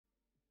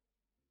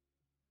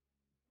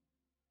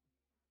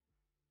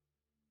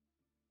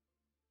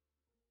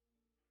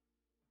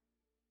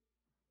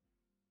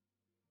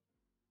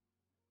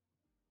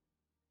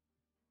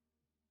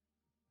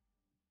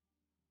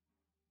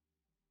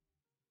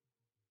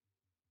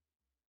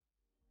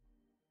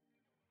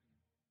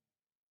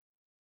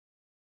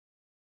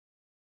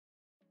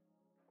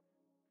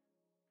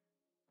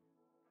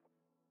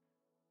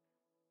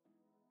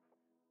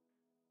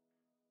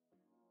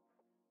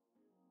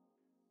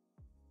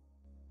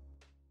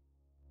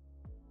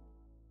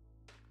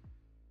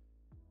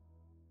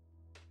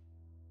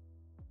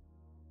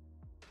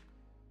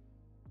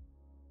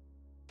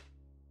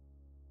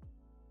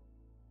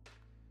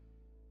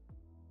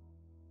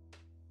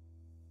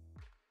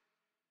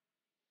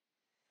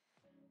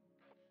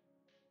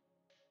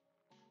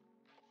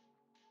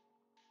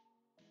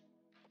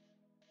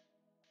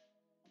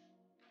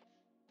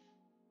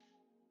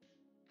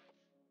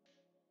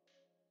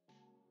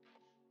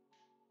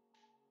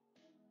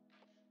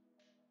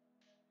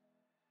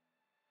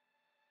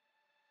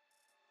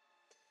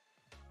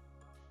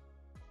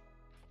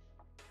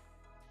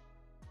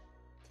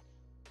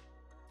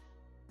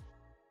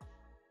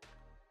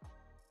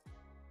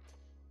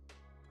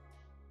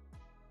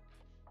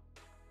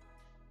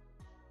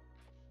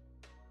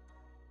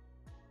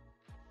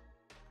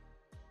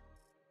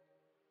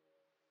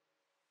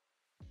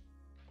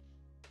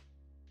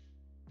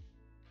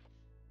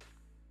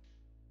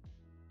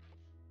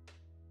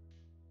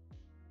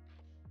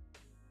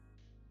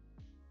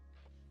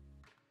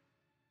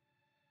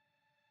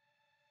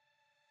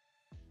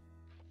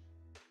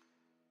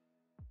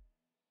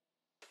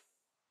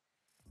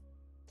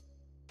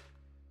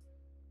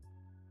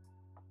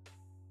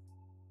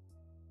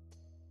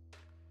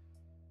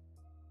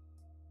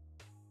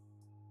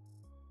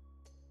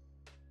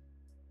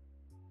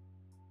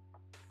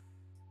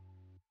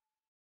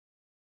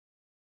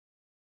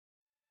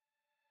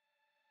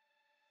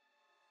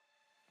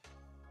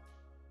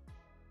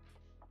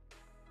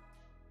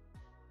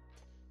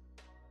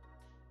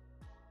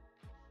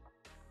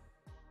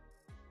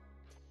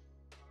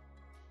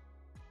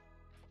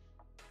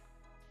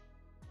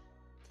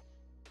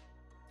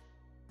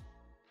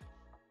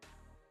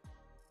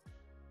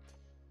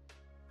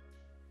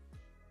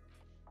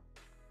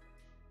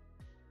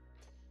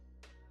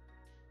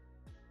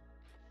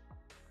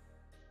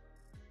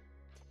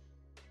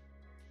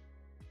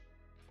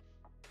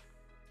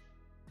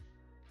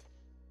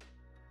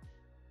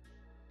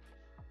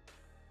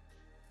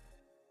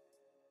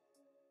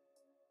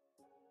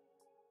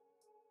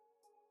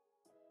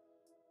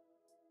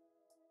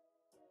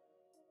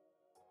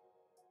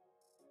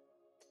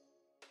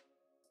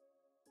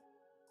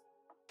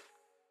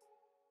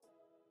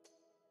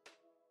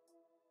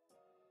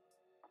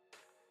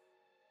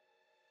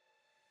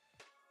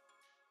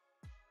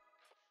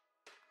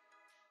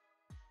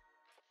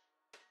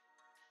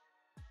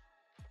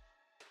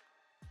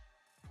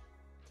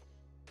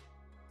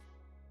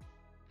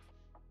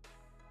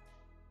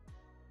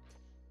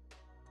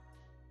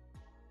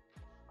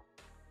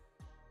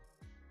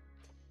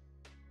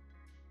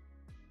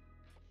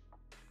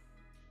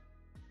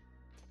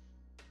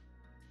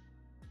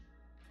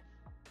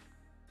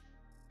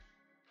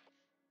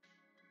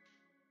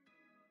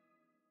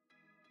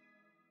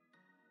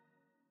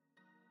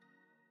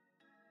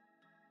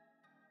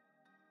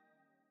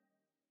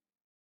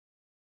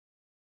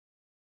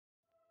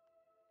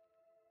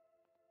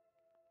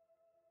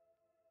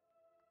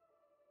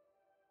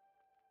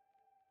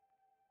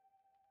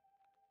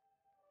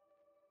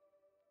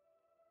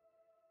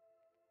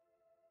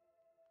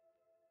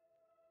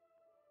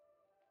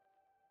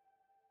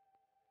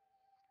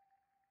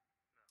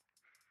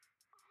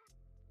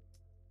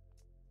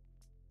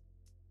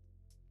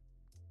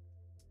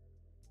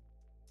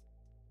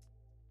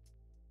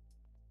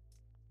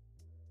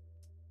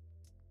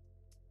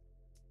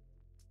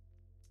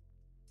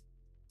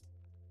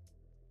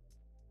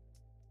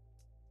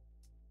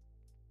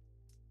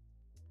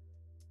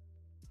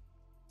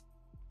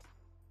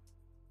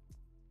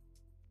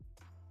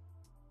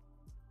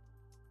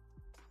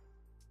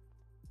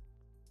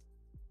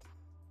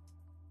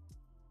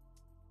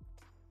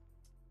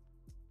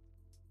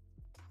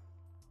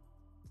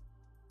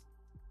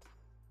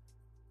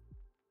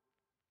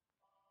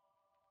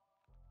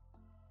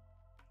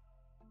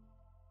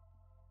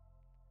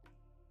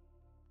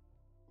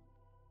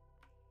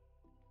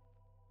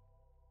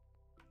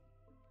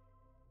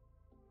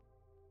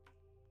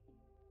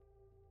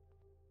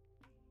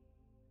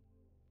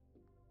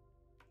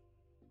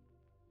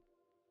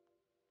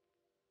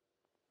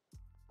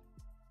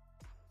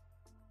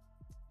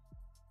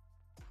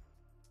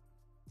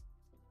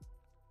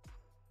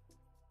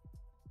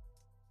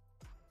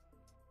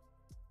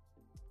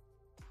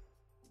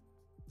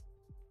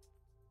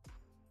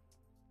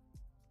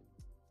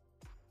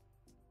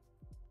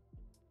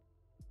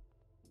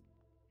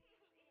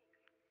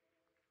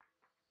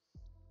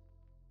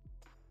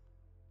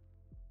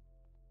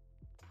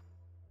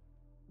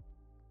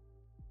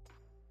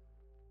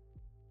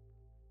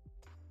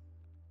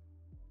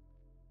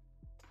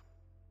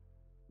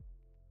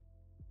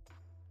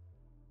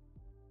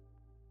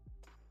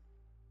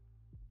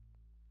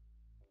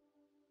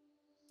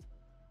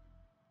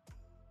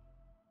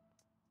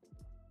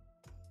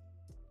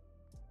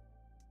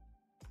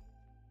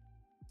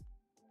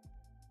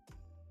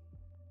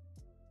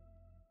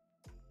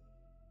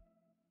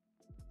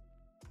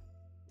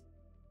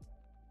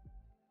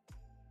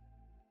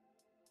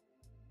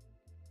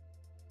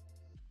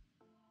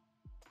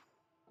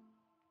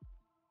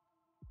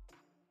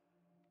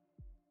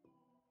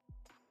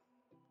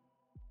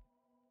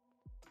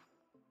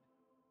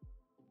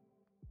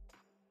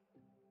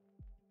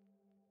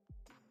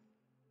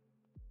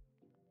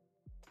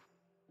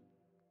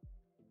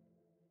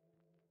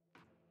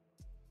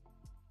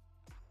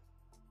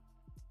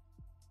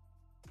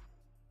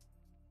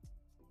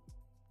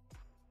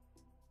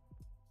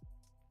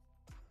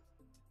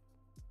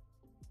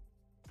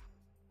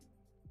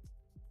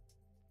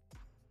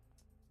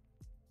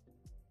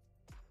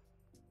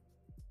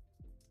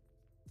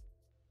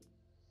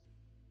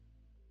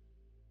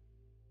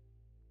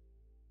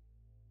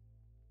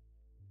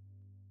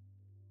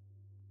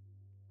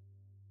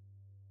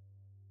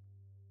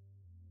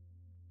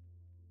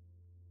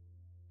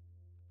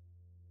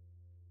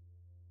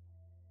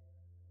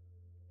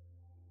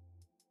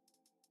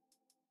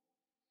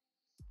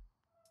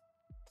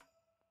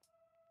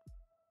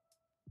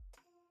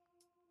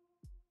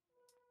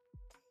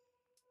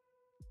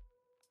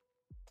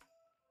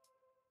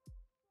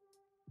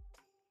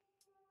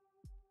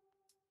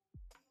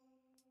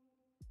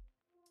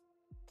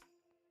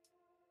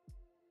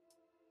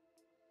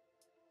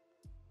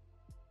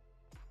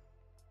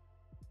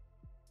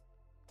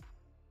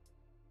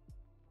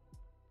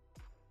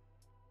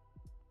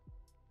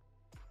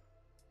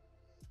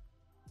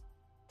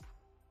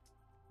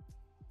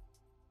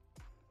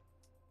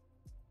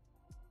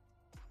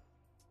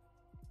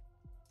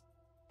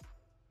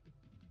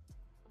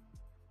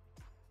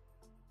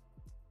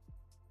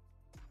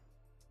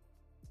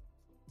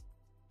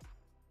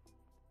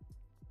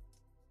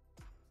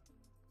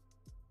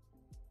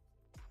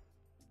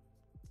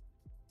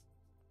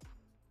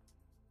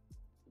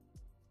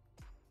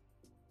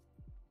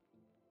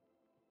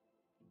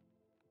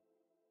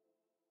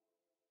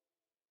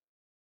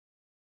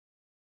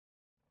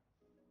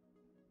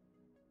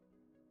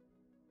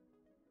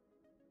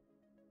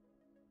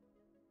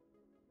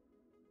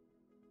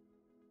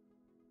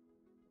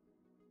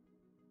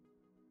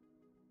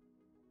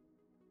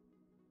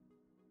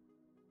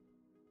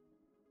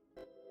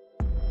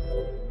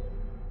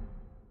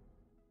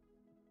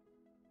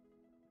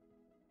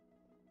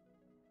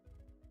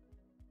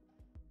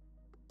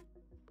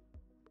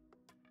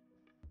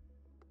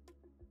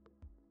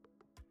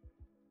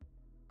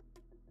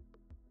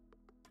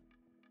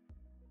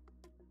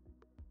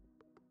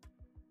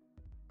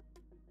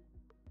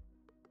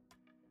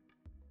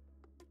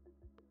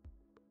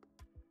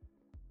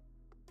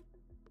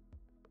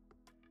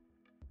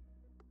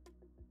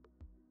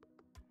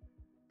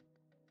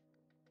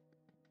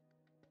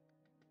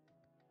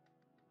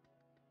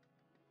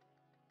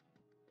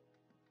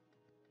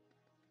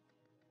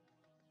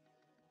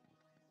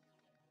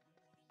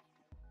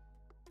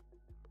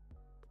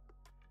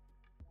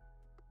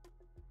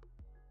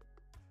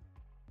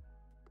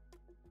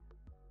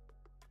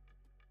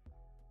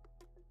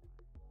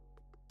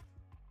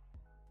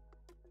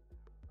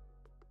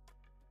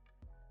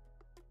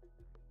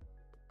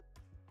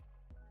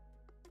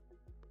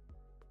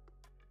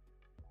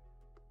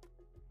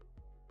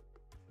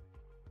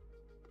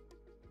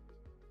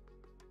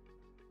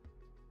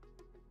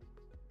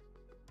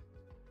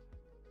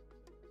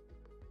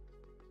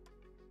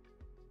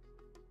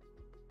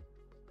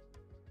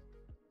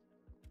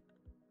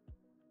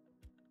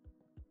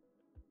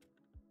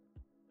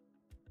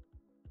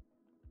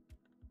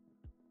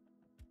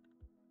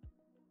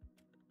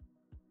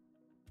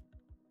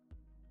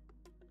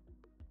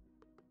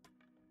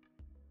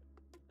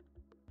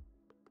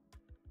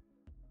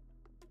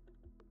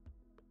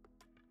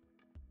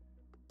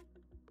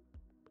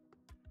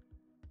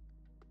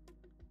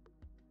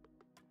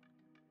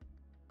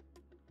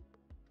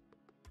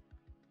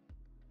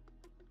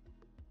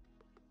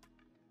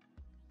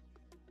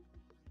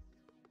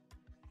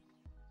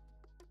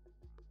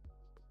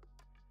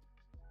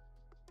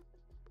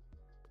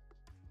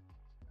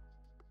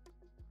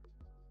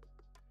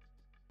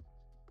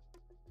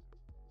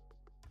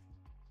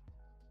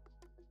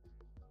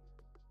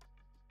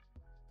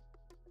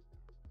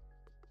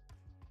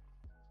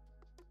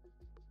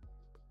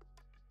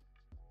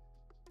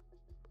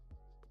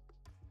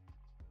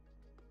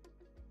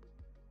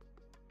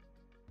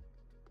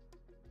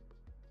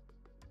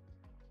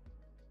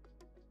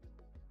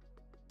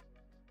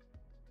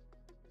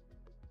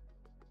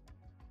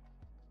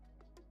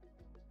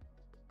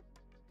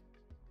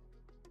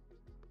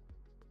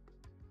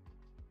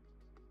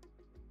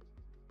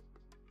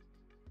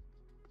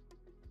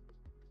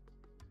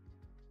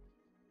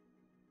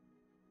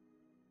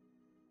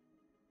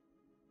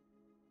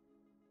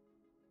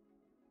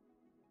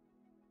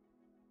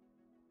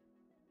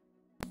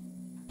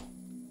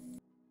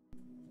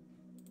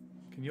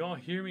Can you all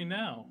hear me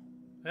now?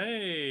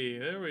 Hey,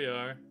 there we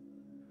are.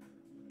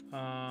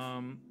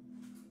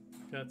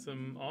 Got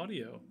some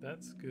audio.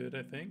 That's good,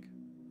 I think.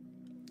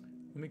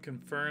 Let me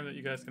confirm that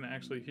you guys can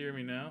actually hear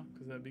me now,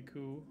 because that'd be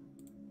cool.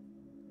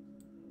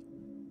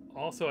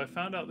 Also, I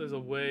found out there's a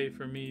way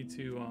for me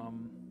to,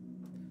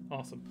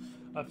 awesome.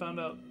 I found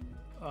out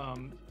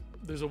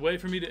there's a way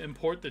for me to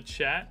import the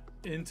chat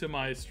into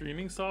my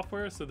streaming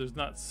software, so there's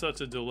not such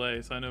a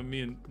delay. So I know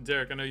me and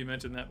Derek, I know you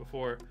mentioned that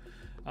before.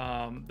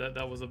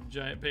 That was a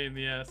giant pain in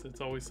the ass.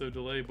 It's always so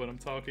delayed when I'm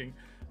talking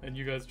and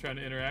you guys are trying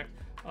to interact.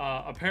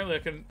 Apparently I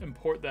can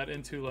import that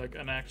into like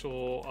an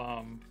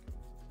actual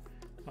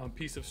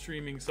piece of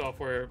streaming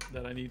software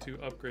that I need to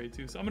upgrade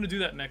to. So I'm going to do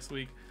that next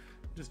week.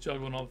 Just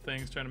juggling all the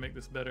things, trying to make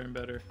this better and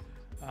better.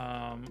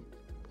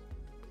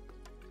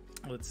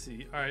 Let's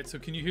see. All right, so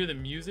can you hear the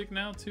music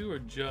now too, or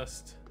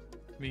just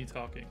me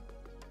talking?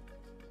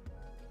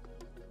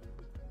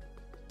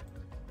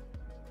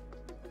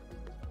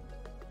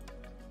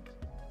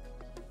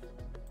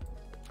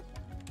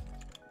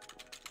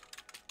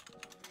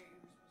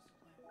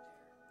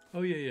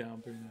 Oh yeah, I'll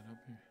bring that up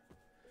here.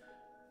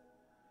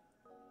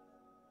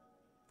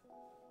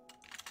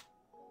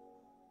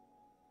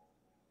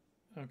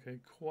 Okay,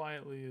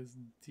 quietly is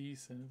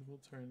decent. We'll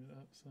turn it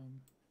up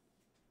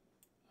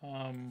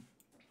some.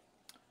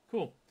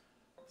 Cool.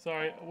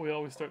 Sorry, we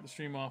always start the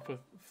stream off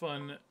with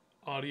fun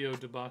audio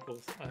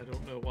debacles. I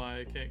don't know why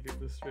I can't get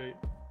this straight.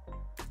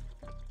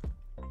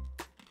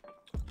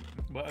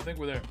 But I think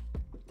we're there.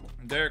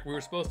 Derek, we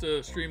were supposed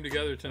to stream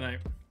together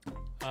tonight.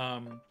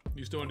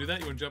 You still want to do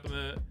that? You want to jump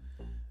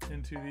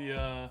into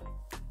the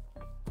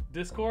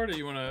Discord, or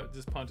you want to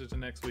just punt it to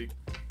next week?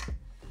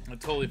 I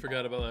totally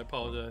forgot about that. I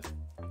apologize.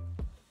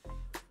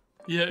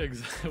 Yeah,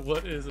 exactly.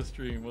 What is a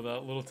stream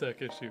without a little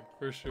tech issue?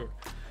 For sure.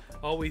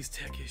 Always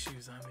tech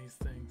issues on these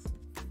things.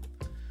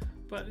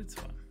 But it's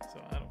fun,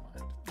 so I don't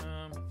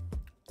mind.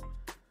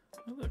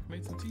 Oh look,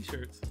 made some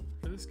t-shirts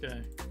for this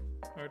guy.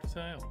 Hard to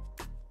tell.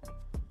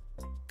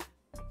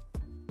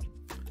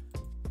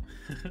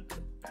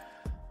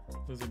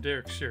 Those are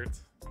Derek's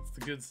shirts. It's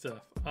the good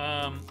stuff.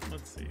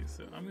 Let's see.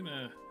 So I'm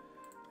gonna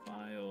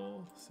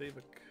file, save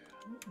a.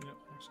 No,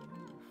 actually,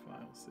 I'm gonna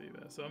file, save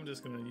as. So I'm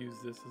just gonna use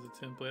this as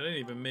a template. I didn't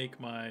even make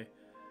my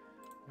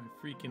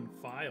freaking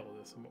file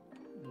this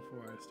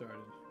before I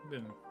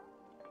started.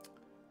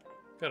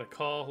 Got a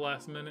call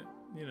last minute.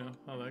 You know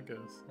how that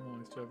goes. I'm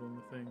always juggling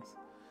the things.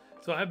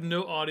 So I have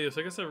no audio, so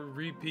I guess I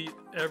repeat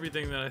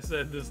everything that I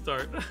said to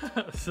start.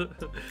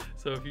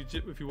 so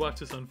if you watch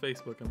this on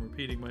Facebook, I'm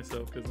repeating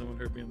myself because no one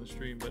heard me on the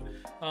stream.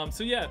 But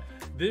so yeah,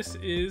 this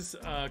is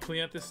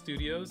Clienthus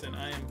Studios, and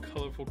I am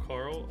Colorful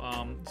Carl.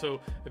 So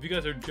if you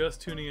guys are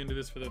just tuning into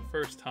this for the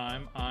first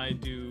time, I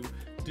do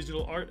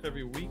digital art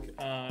every week.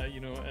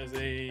 As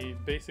a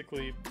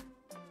basically,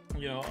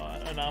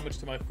 an homage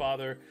to my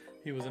father.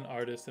 He was an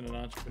artist and an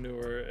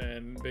entrepreneur,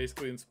 and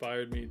basically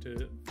inspired me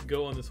to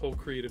go on this whole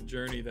creative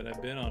journey that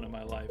I've been on in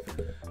my life.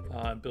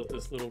 I built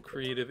this little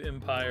creative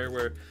empire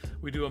where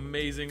we do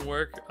amazing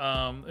work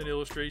in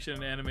illustration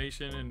and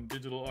animation and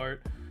digital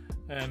art.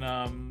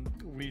 And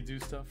we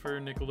do stuff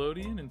for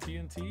Nickelodeon and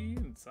TNT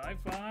and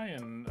Sci-Fi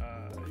and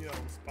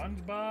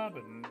SpongeBob,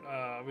 and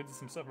we did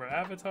some stuff for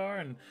Avatar,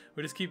 and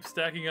we just keep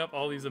stacking up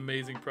all these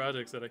amazing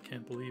projects that I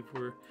can't believe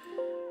we're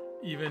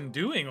even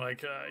doing.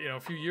 Like a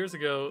few years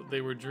ago they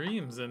were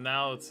dreams, and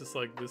now it's just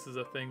like this is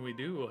a thing we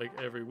do like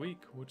every week,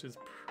 which is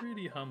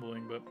pretty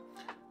humbling. But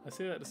I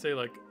say that to say,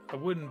 like, I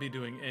wouldn't be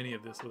doing any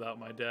of this without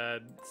my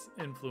dad's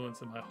influence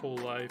in my whole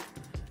life.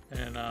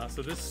 And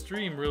so this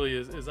stream really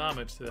is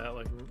homage to that,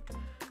 like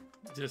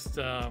just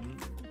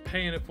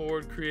paying it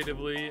forward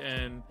creatively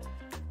and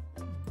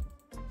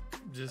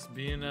just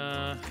being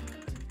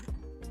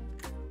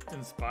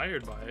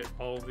inspired by it,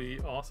 all the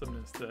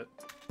awesomeness that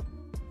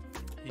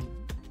he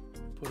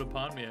put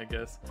upon me, I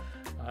guess.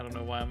 I don't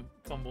know why I'm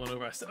fumbling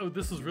over.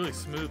 This was really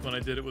smooth when I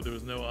did it when there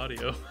was no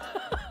audio.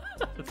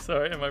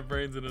 Sorry, and my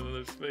brain's in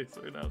another space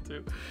right now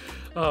too.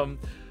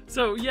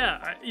 So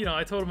yeah,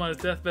 I told him on his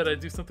deathbed I'd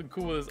do something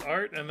cool with his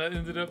art, and that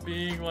ended up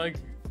being like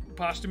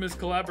posthumous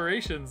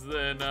collaborations,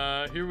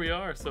 and here we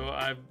are. So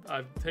I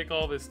take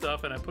all this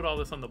stuff and I put all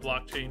this on the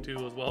blockchain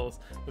too, as well as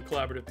the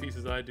collaborative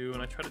pieces I do,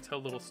 and I try to tell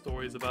little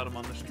stories about them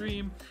on the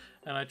stream,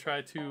 and I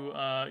try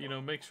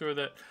to make sure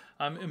that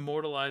I'm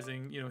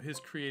immortalizing his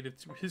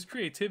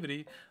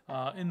creativity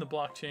in the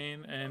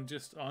blockchain and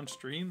just on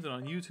streams and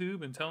on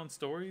YouTube and telling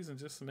stories and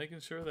just making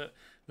sure that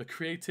the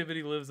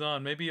creativity lives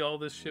on. Maybe all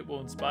this shit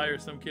will inspire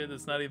some kid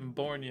that's not even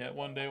born yet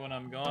one day when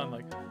I'm gone.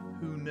 Like,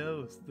 who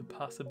knows? The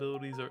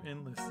possibilities are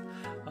endless.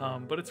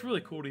 But it's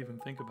really cool to even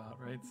think about,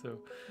 right? So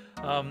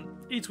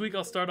each week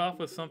I'll start off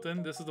with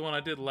something. This is the one I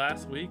did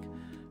last week.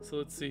 So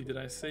let's see, did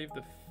I save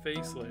the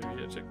face layer?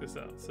 Yeah, check this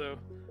out. So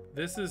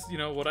this is,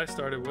 what I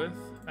started with.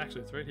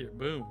 Actually, it's right here.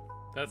 Boom.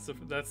 That's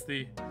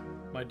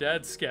my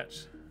dad's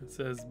sketch. It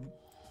says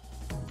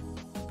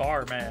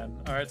Barman.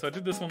 All right, so I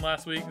did this one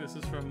last week. This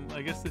is from,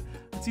 I guess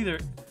it's either,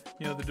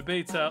 the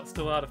debate's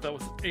still out if that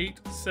was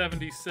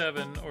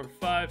 877 or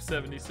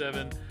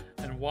 577,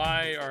 and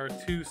why are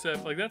 2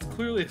 7? Like, that's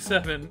clearly a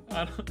 7.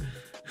 I don't.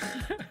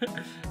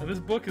 And this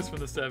book is from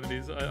the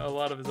 70s. A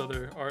lot of his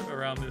other art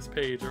around this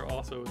page are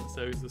also in the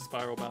 70s. The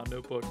spiral bound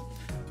notebook.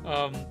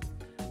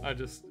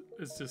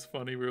 It's just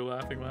funny. We were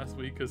laughing last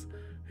week because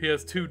he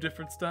has 2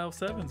 different style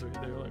 7s right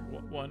there. Like,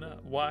 why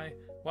not? Why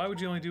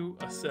would you only do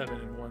a 7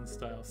 in one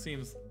style?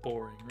 Seems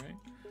boring, right?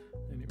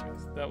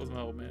 Anyways, that was my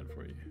old man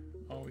for you.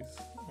 Always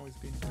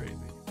being crazy,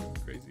 doing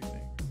crazy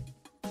things.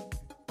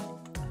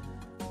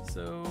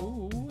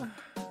 So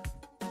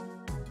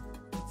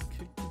let's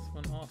kick this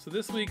one off. So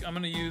this week I'm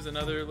gonna use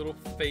another little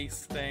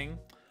face thing.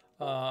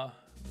 Let's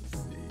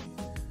see.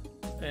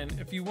 And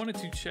if you wanted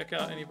to check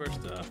out any of our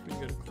stuff, you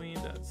can go to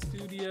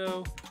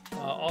clean.studio.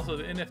 Also,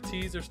 the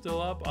NFTs are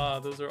still up.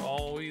 Those are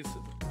always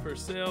for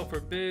sale,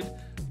 for bid.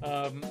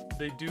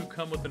 They do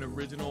come with an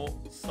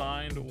original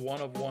signed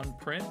one-of-one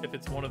print if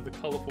it's one of the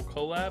Colorful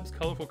Collabs.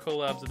 Colorful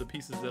Collabs are the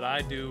pieces that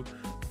I do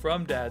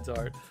from Dad's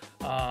art.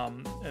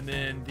 And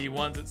then the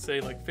ones that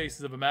say like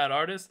Faces of a Mad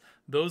Artist,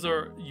 those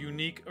are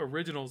unique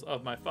originals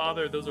of my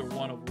father. Those are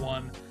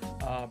one-of-one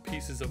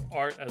pieces of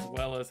art as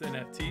well as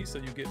NFT, so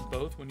you get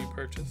both when you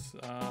purchase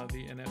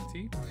the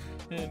NFT.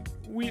 And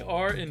we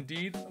are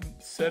indeed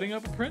setting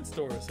up a print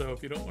store, so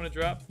if you don't want to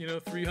drop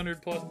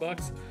 300 plus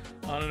bucks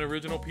on an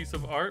original piece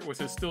of art, which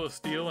is still a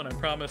steal, and I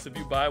promise if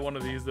you buy one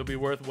of these they'll be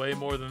worth way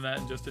more than that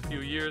in just a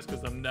few years,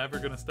 because I'm never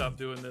gonna stop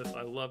doing this.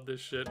 I love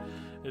this shit.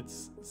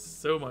 It's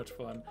so much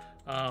fun.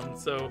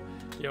 So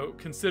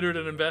consider it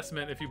an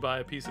investment if you buy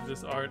a piece of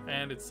this art,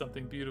 and it's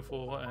something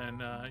beautiful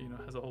and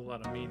has a whole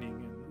lot of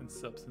meaning and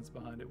substance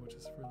behind it, which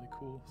is really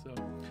cool. So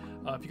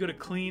if you go to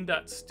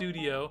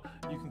clean.studio,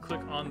 you can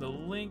click on the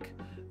link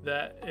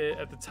that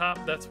at the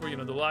top. That's where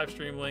the live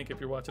stream link if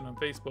you're watching on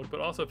Facebook. But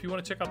also, if you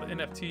want to check out the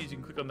NFTs, you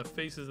can click on the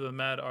Faces of the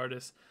Mad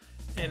Artist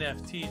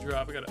NFT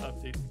drop. I got to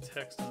update the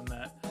text on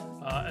that,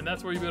 and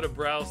that's where you go to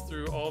browse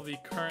through all the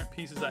current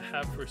pieces I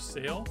have for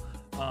sale.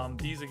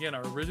 These again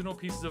are original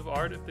pieces of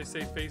art. If they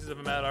say Faces of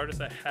a Mad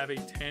Artist, I have a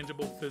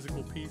tangible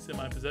physical piece in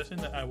my possession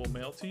that I will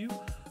mail to you.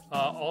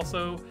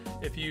 Also,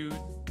 if you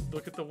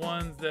look at the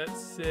ones that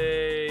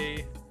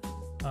say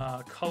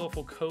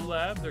Colorful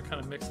Collab. They're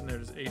kind of mixed in there.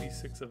 There's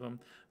 86 of them.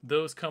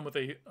 Those come with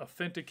a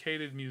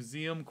authenticated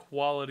museum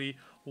quality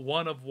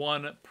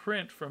one-of-one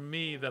print from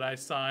me that I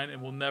sign, and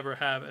will never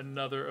have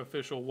another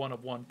official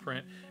one-of-one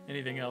print.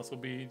 Anything else will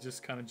be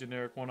just kind of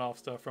generic one-off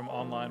stuff from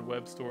online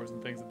web stores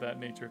and things of that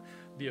nature.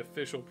 The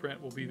official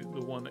print will be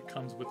the one that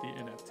comes with the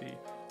NFT,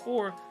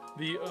 or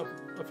the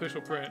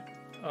official print,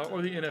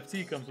 or the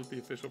NFT comes with the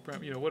official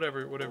print. You know,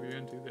 whatever you're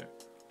into there.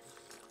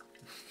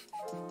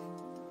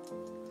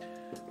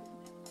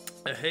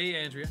 Hey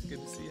Andrea, good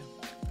to see you.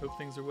 Hope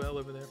things are well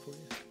over there for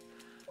you.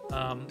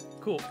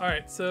 Cool. All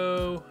right,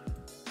 so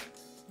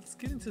let's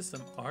get into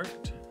some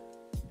art.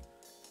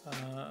 Lose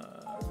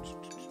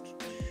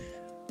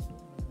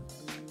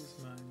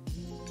my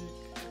music.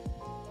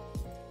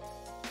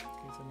 In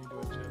case I need to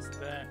adjust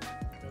that.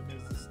 That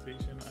is the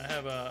station. I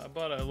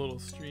bought a little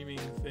streaming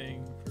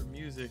thing for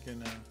music,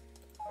 and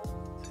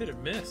it's hit or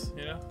miss.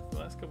 You know, the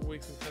last couple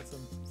weeks we've had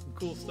some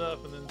cool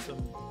stuff, and then some,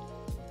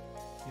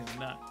 you know,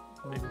 not.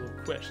 Maybe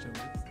little questions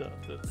and stuff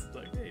that's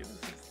like, hey,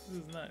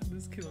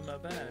 this is killing my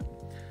vibe.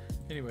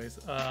 Anyways,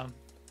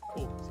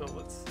 cool. So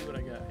let's see what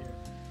I got here.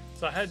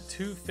 So I had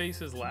 2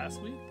 faces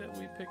last week that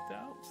we picked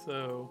out.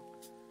 So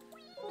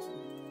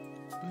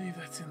I believe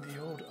that's in the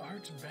old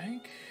art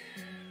bank.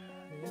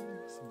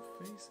 Yeah, some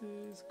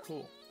faces.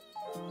 Cool.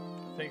 I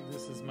think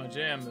this is my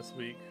jam this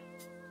week.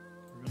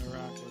 We're gonna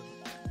rock with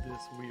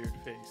this weird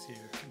face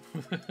here.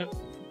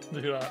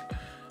 Dude,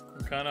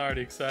 I'm kind of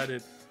already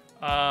excited.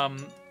 God,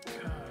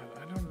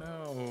 I don't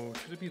know.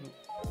 Should it be?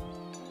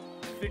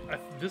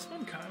 This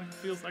one kind of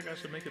feels like I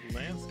should make it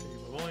landscape.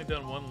 I've only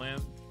done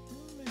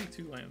maybe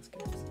 2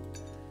 landscapes.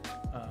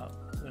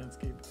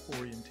 Landscape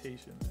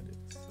orientation, that is.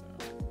 So,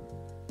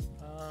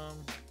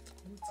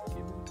 let's give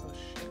it a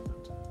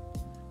shot.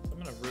 So I'm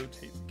gonna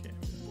rotate the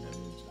canvas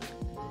and just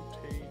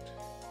rotate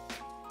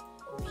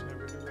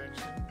whichever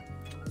direction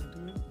I'm gonna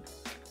do it.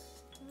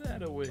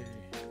 That away.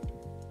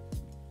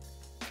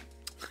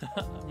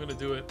 I'm gonna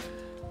do it.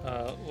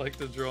 Like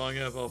the drawing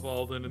of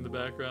Alden in the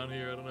background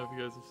here. I don't know if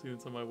you guys have seen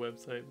it on my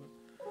website,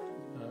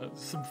 but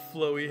some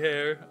flowy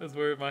hair is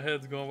where my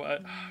head's going.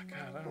 God,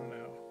 I don't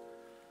know.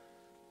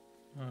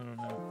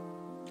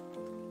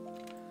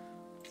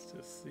 Let's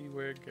just see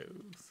where it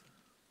goes.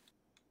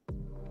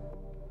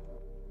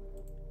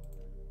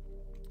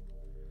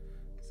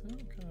 So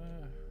I'm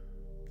gonna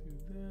do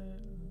that.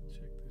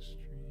 Check the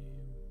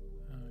stream.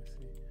 Oh, I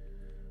see.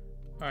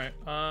 All right.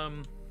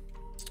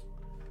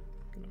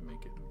 Gonna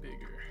make it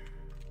bigger.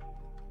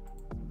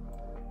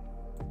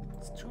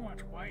 It's too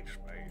much white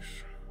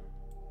space.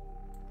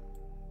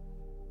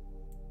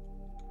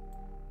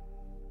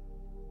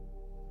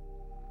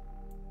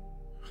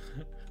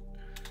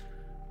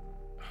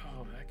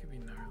 Oh, that could be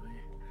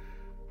gnarly.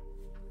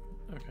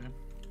 Okay,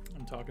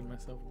 I'm talking to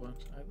myself a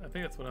bunch. I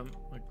think that's what I'm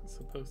like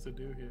supposed to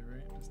do here,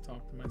 right? Just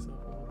talk to myself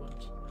a whole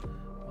bunch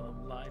while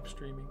I'm live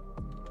streaming.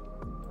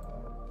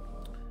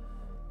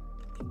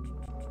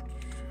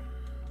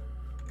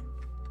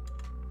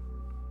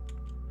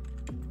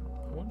 I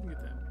wanted to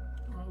get that.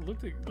 I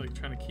looked at like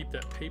trying to keep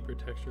that paper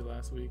texture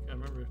last week. I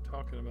remember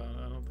talking about it.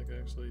 I don't think I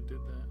actually did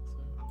that, so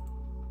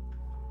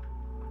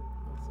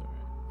that's alright.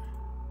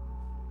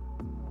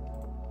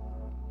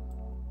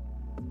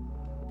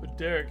 But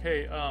Derek,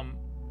 hey,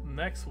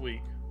 next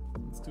week,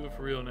 let's do it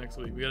for real next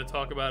week. We got to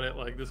talk about it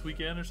like this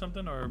weekend or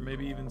something, or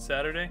maybe even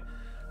Saturday.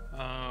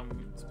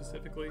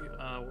 Specifically,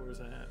 where was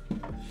I at?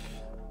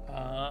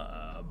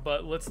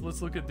 But let's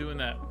look at doing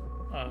that.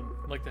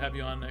 I'd like to have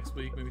you on next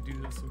week. Maybe do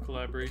some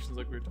collaborations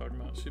like we were talking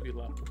about. Should be a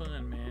lot of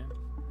fun, man.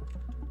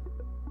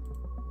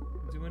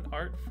 Doing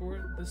art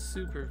for the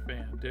super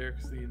fan.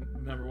 Derek's the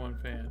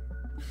 #1 fan.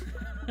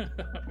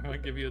 I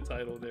might give you a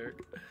title,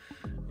 Derek.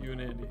 You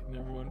and Andy,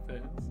 #1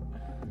 fans.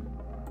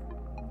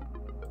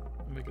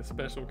 I'll make a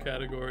special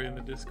category in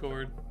the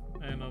Discord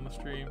and on the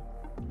stream.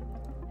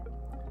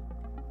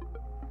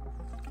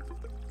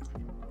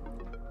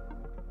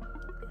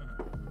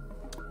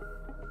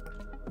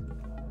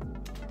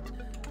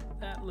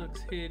 That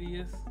looks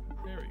hideous.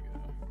 There we go.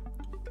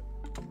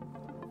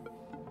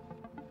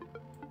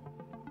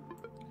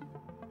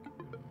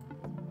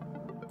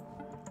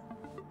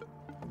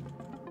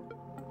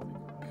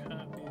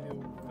 Copy the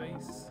old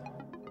face.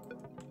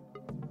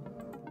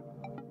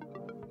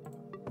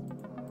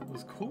 It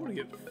was cool to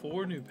get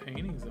 4 new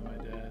paintings of my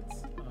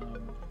dad's.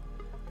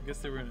 I guess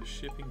they were in a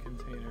shipping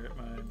container at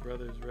my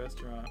brother's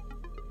restaurant,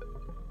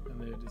 and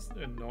they're just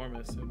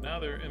enormous. And now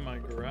they're in my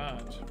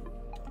garage.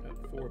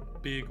 Got 4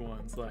 big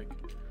ones, like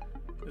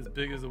as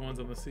big as the ones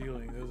on the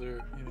ceiling. Those are,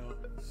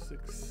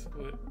 6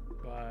 foot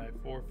by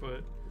 4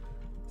 foot,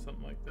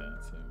 something like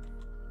that. So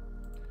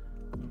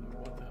I don't know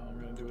what the hell I'm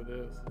gonna do with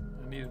those.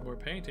 I needed more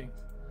paintings.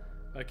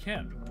 I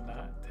can't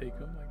not take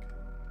them. Like,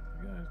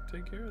 I gotta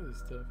take care of this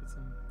stuff.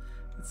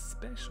 It's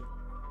special.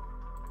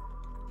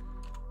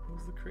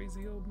 Those the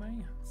crazy old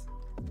mans.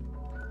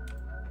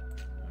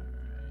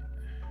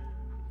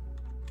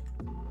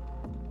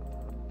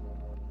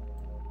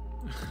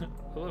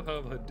 I love how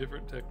I have a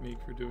different technique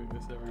for doing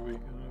this every week.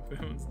 I don't know if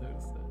anyone's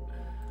noticed that.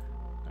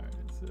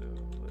 Alright, so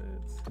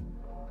let's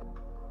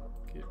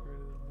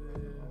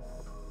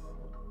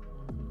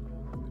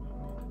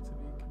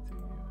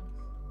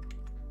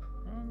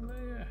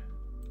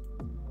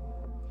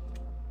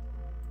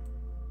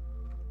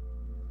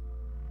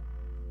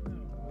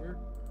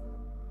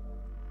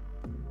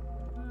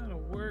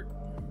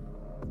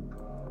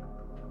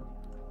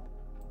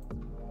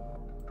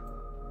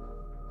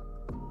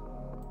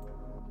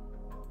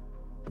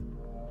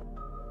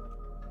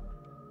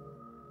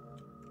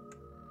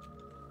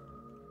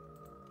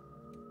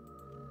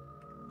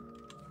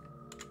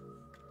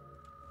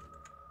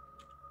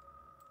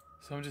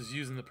So I'm just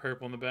using the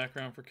purple in the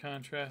background for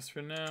contrast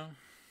for now.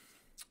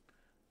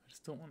 I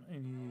just don't want any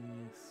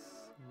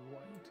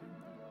white in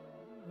there.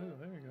 Oh,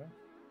 there we go.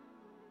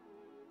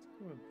 Let's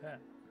go with that.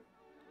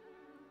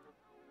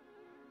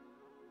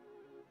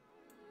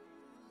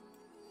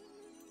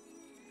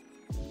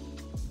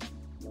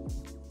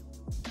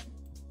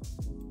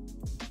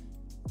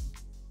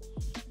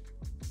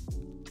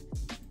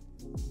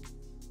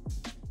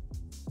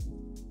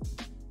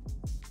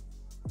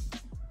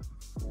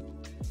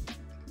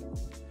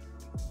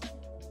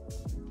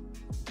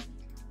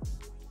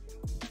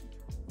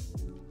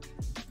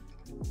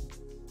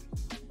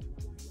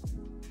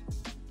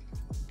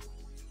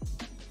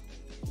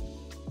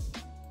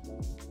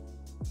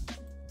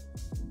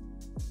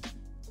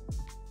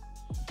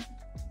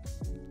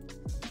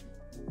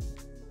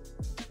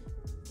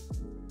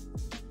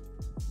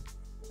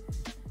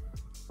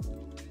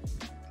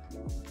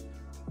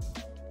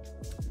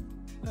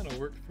 That'll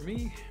work for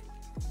me.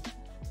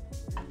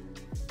 Alright,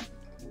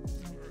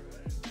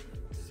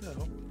 so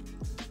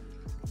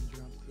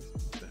drop this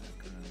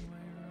background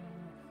layer off.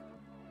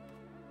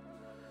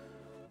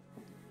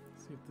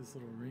 See if this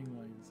little ring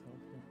light is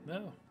helpful.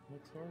 No,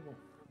 looks horrible.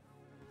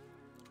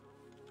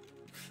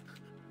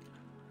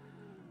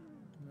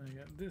 And I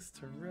got this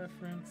to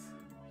reference.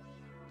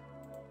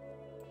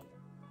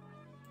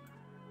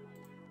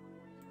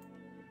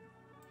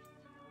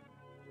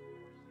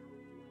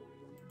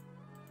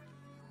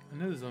 I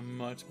know there's a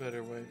much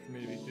better way for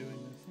me to be doing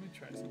this. Let me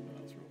try something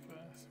else real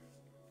fast.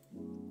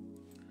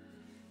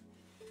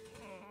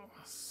 Oh,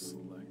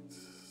 select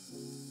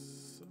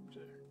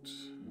subject.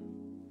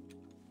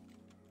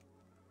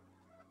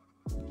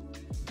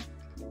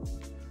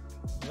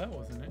 Well, that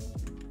wasn't it.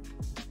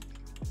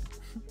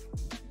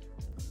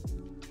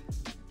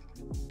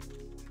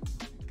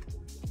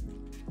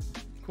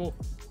 Cool.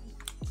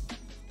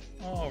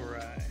 All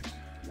right.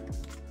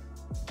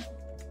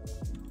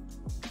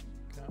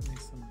 Got me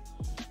some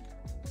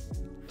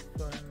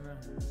fun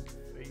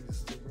face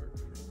to work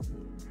from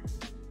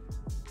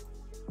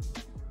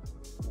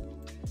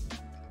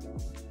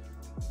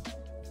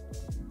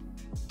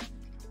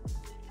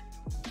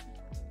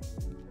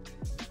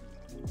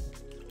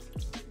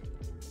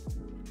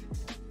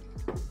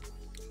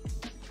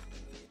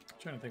I'm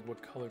trying to think what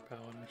color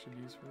palette I should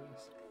use for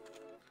this.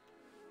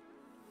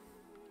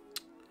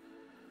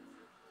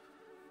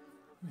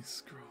 Let me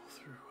scroll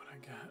through what I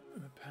got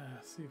in the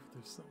past, see if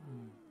there's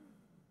something.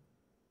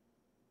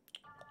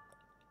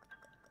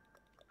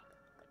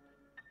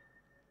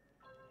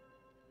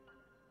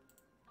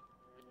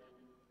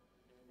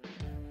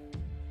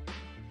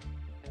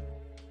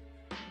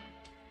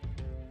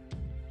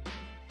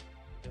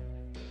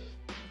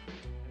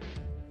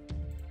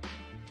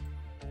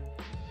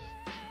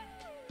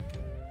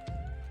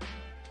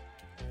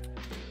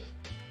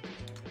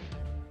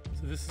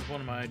 This is one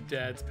of my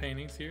dad's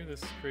paintings here,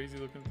 this crazy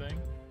looking thing.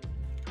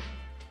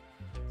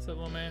 What's up,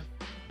 little man?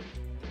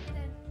 Hey,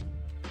 Dad.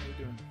 How you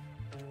doing?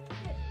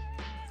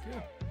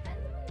 Good.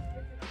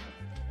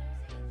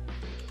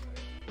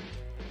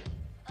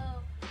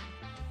 Of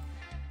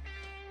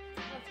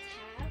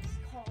tabs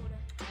called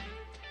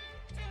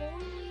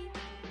Totally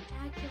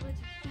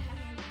Accurate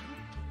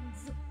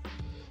Patterns.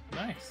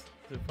 Nice.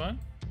 Is it fun?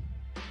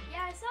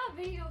 Yeah, I saw a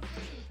video of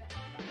fishing pet.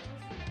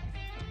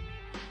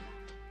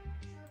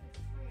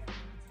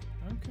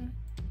 Okay.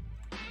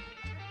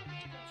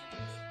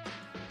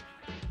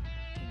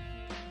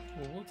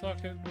 Well, we'll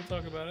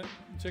talk about it.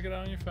 Check it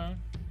out on your phone.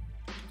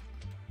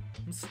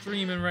 I'm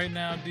streaming right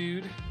now,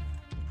 dude.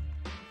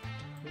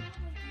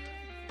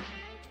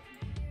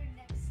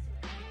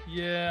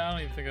 Yeah, I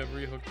don't even think I've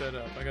rehooked that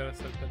up. I gotta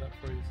set that up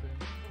for you soon.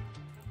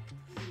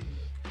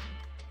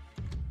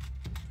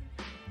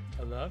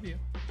 I love you.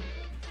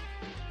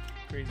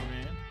 Crazy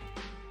man.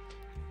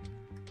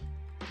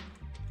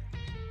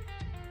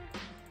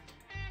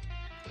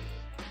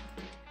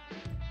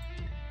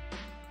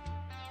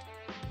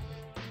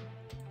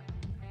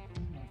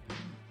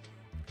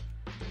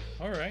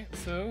 Alright,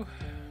 so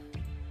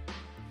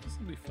this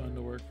will be fun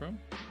to work from.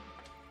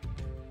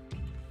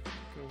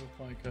 Go with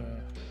like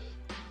a,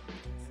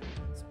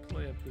 let's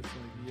play up this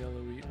like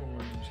yellowy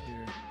orange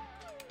here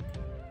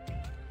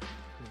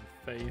for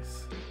the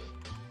face.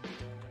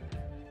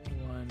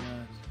 Why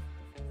not?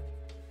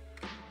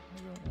 I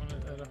don't want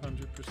it at 100%,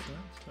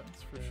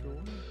 that's for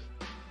sure.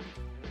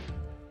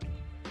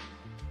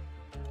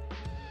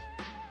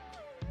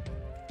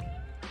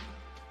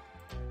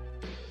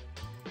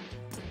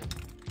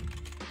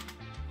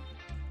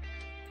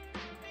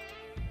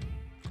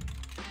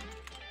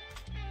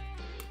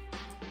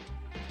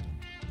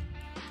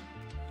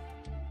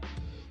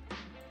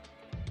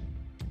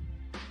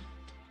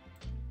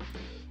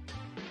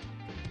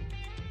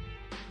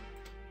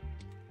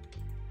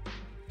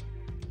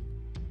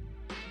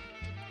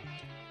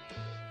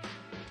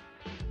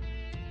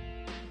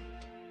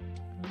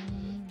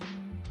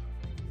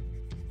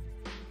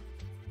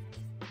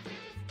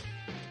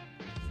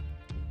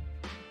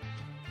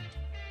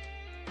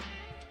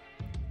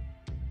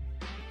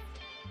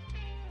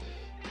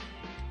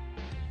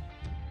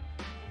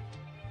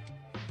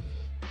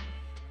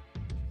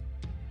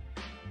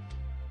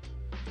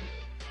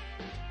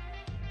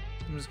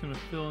 I'm just gonna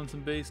fill in some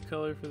base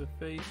color for the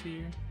face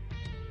here.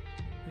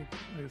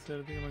 Like I said,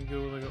 I think I'm gonna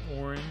go with like an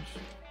orange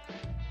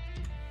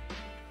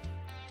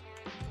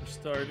for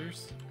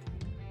starters.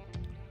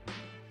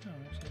 Oh,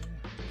 actually,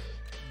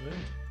 yeah.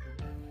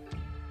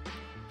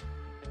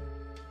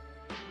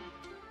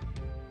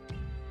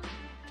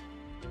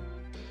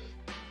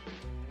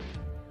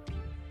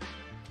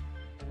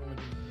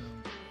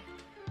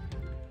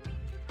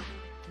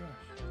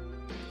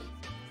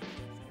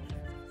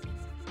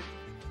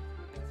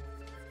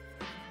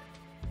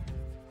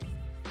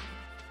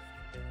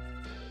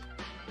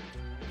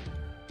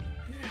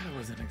 That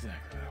wasn't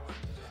exactly what I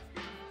wanted.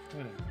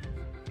 Whatever.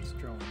 Just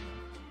drawing.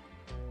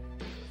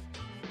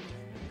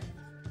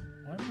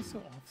 Why am I so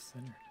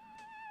off-centered?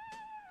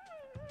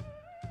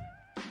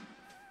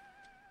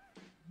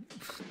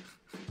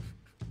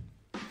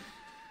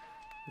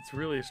 It's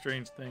really a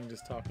strange thing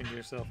just talking to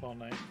yourself all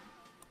night.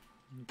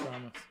 I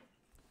promise.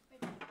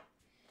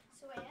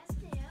 So I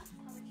asked Naya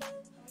how much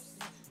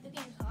the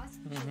game costs.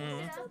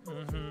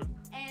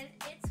 And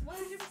it's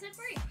 100%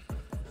 free.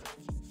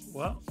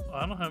 Well,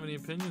 I don't have any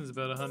opinions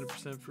about a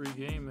 100% free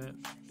game. It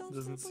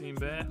doesn't seem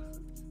bad.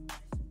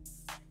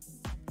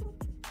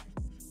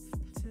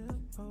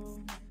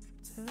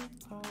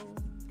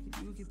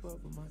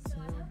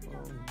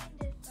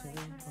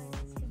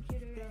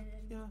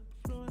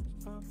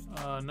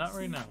 Not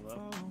right now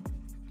though.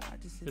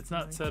 It's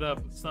not set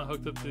up. It's not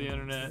hooked up to the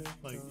internet.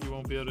 Like you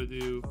won't be able to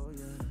do.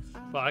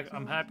 But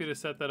I'm happy to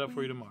set that up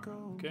for you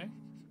tomorrow. Okay.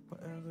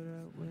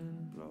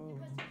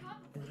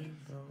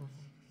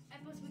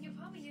 We could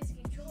probably use a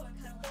controller,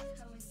 kind of like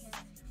how we can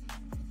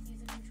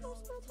use a controller.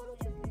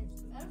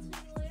 I'll see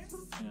you later.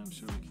 Yeah, I'm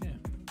sure we can.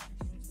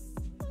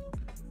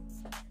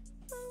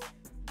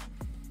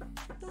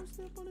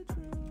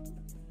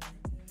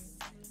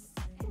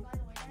 And by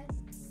the way, guys,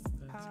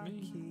 That's me.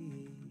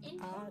 in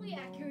Totally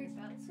Accurate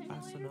Battle Simulator,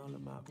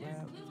 there's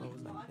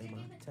literally logic in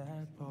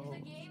the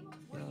game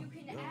where you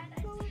can add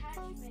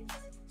attachments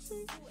to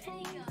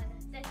any gun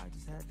that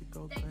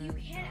you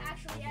can't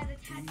actually add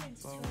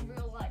attachments to in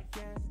real life.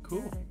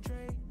 Cool.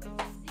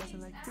 Which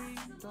seems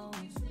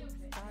absolutely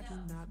stupid.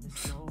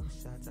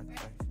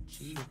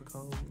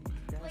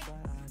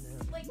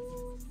 Like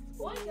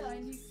one gun,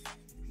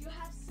 you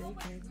have so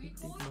much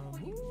recoil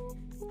when you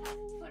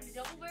put a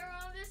double barrel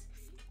on this.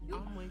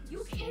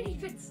 You can't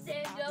even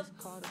stand up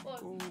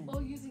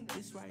while using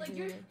this. Like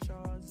you're,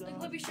 like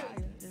let me show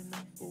you.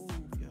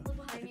 Look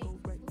behind me.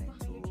 Look behind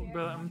your chair.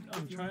 Brother,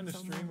 I'm trying to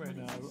stream right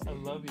now. I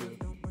love you.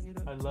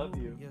 I love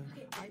you.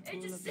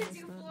 It just sends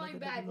you flying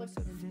back. Like,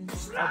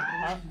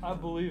 I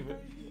believe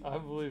it. I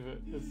believe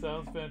it. It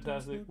sounds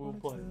fantastic. We'll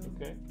play it,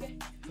 okay?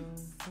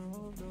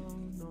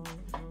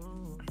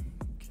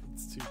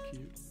 It's too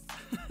cute.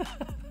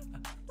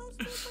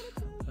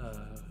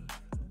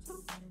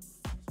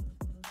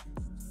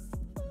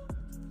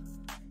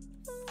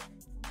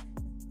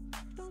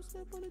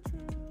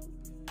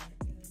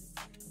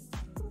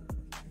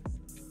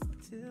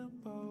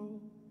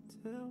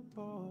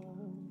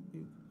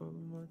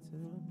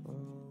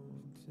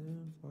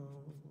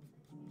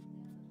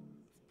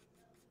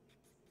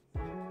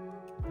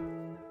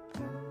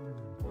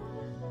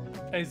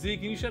 Hey Z,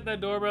 can you shut that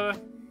door, brother?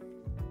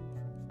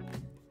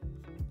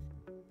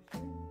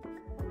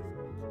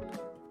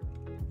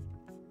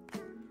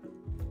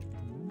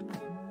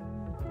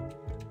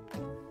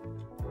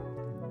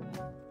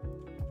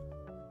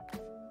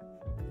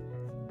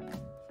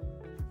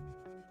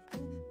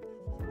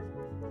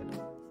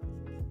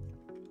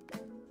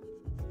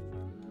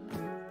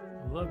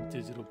 I love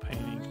digital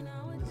painting.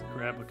 Just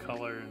grab a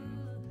color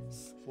and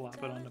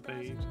slap it on the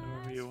page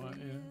however you want.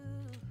 Yeah.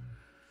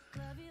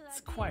 It's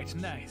quite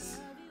nice.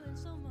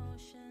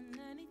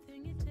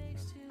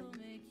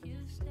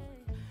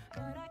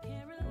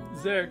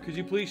 Zarek, could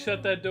you please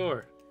shut that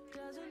door?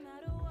 Good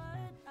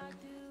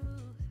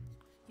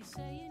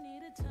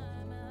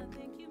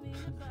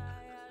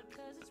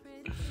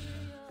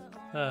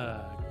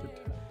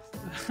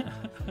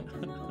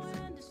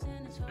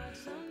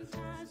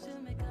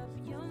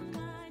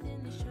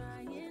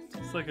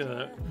It's like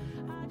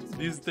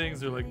these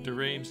things are like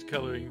deranged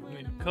coloring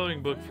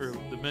book for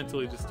the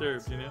mentally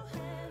disturbed, you know?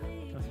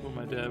 That's what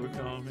my dad would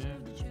call them, yeah.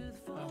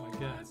 Oh my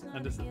god. I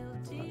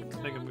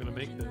think I'm gonna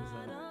make this.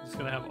 I'm just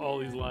gonna have all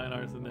these line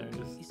arts in there.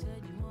 Just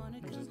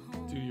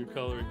do your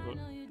coloring book.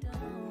 I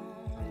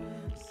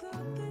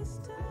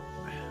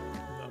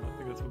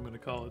think that's what I'm gonna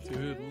call it too.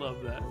 Who would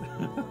love that?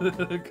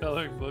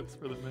 Coloring books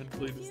for the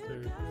mentally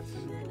disturbed.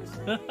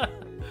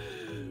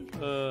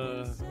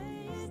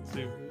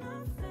 Stupid.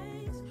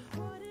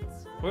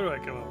 Where do I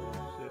come up with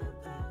this shit?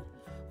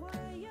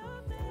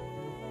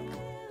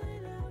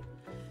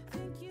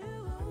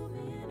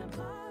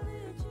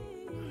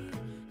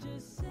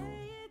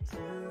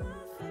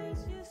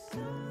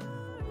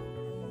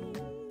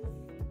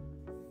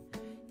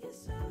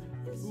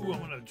 Ooh, I'm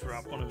gonna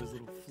drop one of his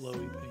little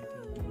flowy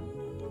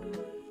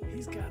paintings.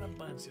 He's got a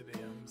bunch of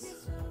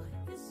M's.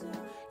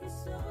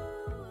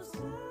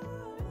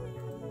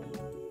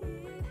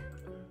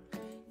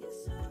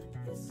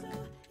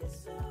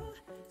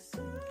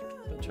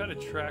 try to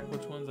track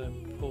which ones I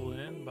pull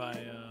in by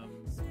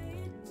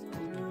making a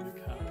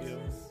copy of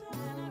them.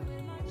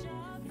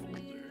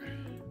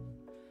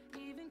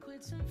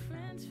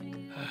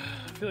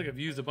 I feel like I've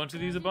used a bunch of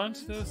these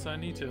though, so I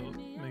need to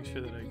make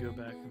sure that I go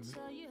back and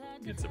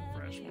get some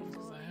fresh ones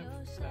because I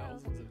have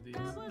thousands of these.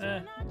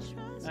 I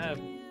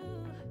have.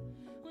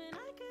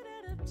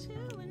 It's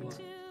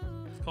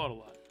called a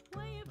lot.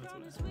 That's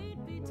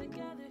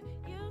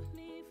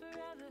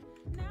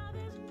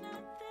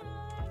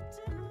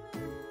what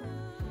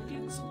I have.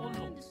 It's one of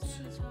those.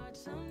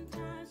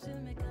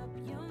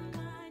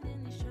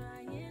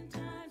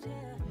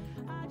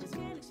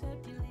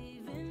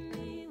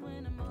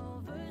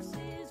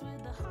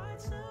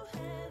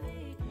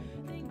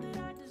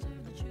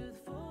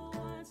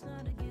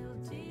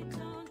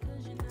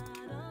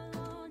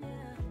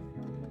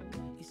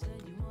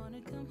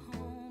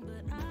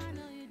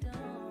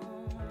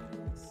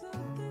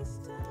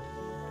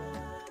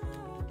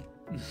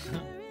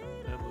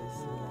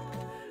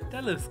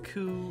 That looks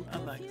cool. I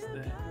like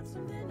that.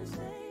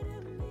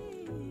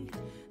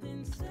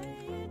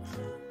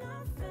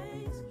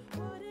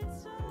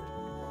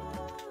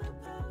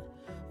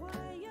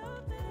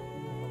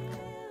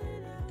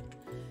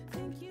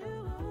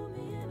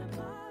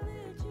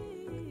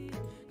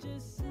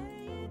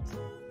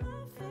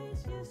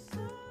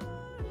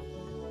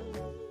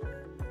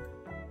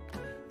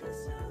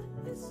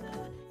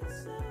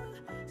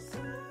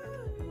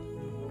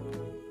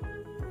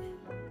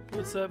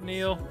 What's up,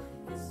 Neil?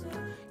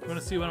 You want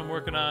to see what I'm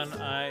working on?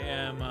 I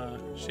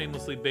am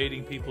shamelessly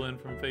baiting people in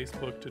from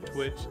Facebook to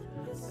Twitch.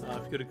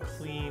 If you go to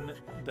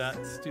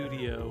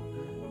clean.studio,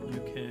 you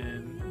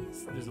can.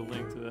 There's a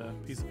link to the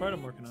piece of art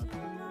I'm working on.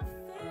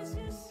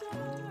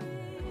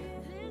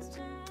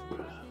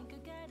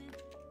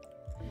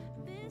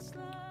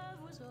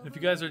 If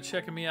you guys are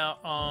checking me out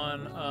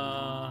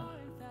on,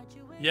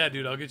 yeah,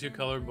 dude, I'll get you a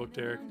color book,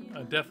 Derek.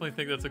 I definitely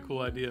think that's a cool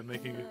idea,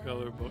 making a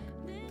color book.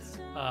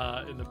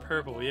 In the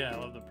purple, yeah, I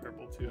love the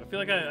purple too. I feel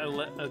like I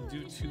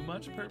do too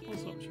much purple,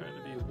 so I'm trying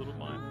to be a little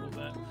mindful of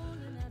that.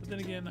 But then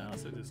again, I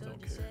also just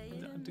don't care.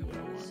 I do what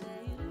I want.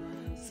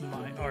 It's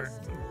my art.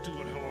 I do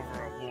it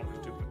however I want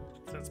to do it.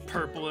 If it's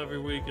purple every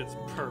week, it's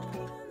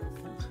purple.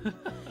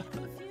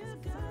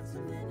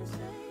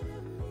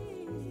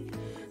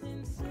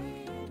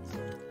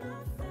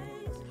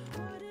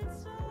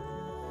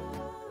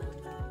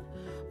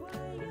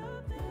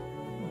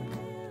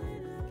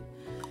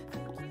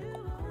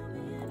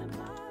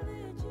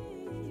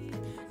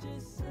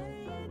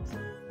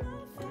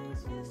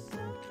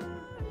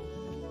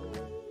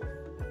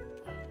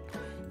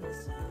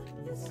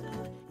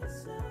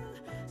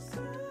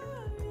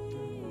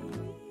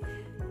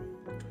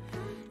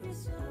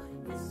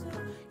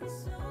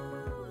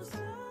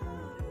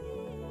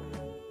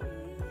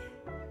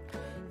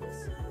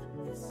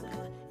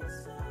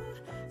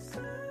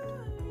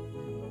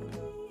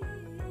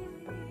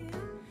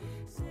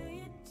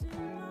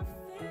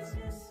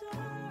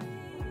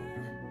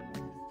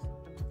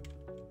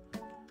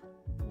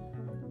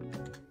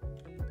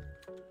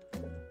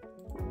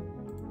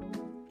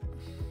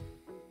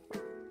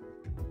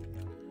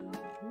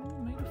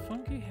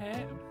 Funky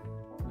hat.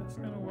 That's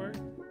gonna work.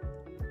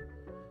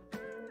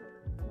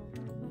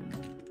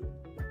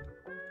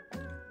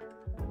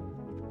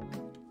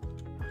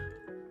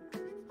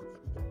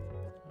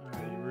 I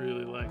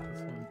really like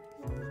this one.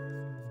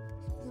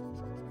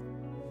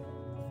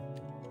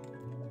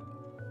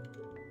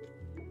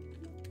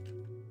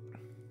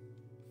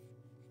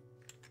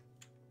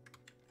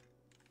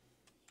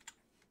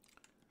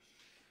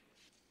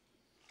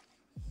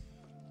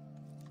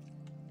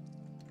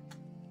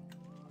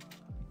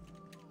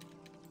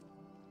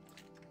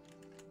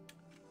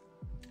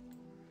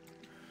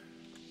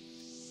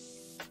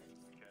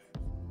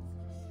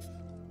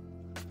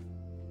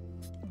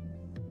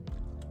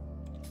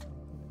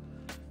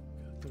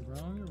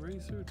 Wrong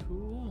eraser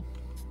tool.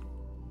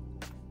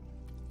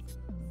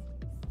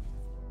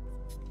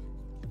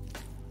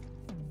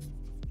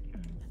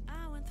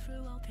 I went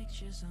through all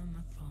pictures on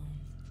my phone.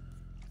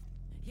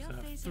 So I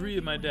have 3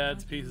 of my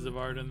dad's pieces of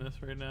art in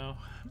this right now.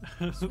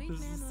 This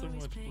is so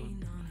much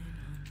fun.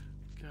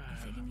 God,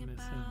 I miss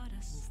him.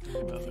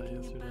 Think about that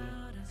yesterday.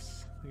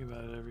 Think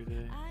about it every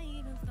day.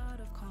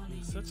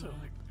 He's such a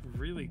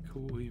really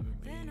cool human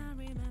being.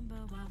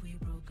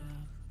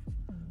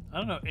 I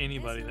don't know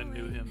anybody that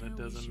knew him that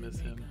doesn't miss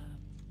him.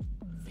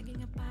 He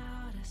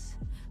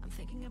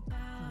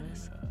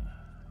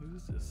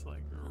was just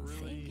like a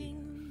really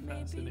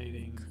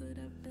fascinating,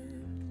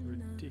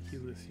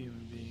 ridiculous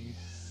human being.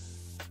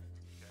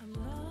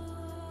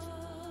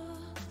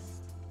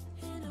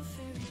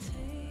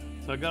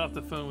 So I got off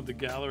the phone with the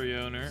gallery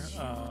owner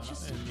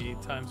in the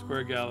Times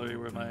Square gallery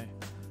where I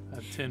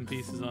have 10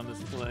 pieces on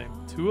display.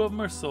 2 of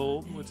them are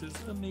sold, which is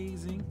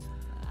amazing.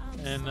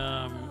 And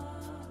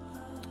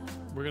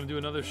we're going to do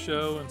another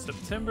show in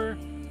September.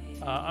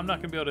 I'm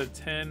not going to be able to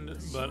attend,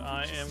 but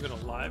I am going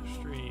to live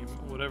stream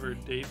whatever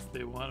dates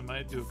they want. I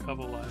might do a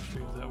couple live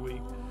streams that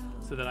week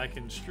so that I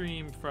can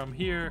stream from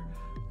here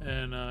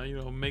and you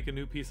know, make a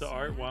new piece of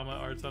art while my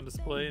art's on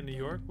display in New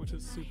York, which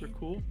is super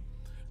cool.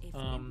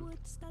 I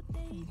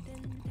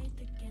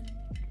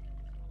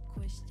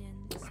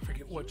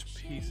forget which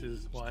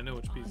pieces. Well, I know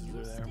which pieces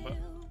are there, but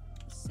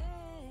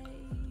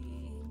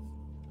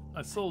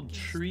I sold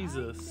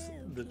Treesus,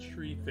 the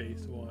tree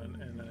face one,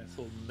 and then I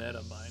sold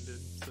Meta Minded,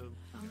 so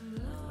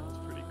that was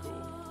pretty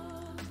cool.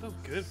 It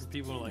felt good for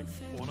people to like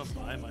want to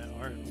buy my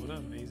art. What an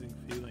amazing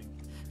feeling!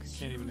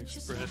 Can't even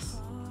express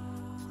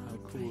how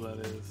cool that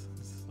is.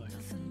 It's like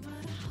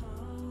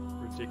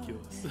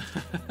ridiculous.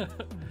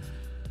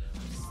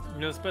 You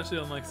know, especially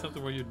on like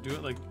something where you're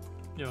doing like,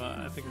 you know,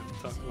 I think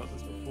I've talked about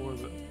this before,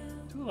 but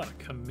do a lot of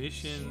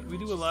commission. We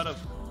do a lot of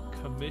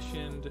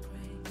commissioned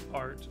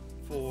art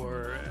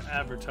for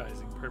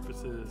advertising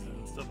purposes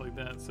and stuff like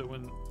that. So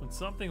when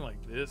something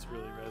like this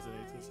really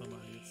resonates with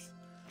somebody,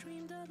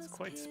 it's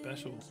quite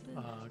special,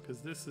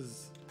 because this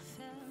is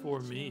for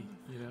me,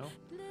 you know.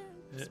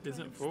 It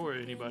isn't for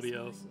anybody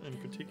else in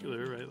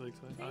particular, right? Like,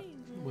 so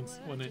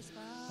when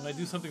I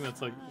do something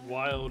that's like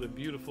wild and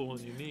beautiful and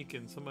unique,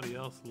 and somebody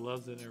else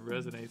loves it and it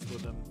resonates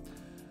with them,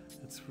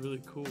 it's really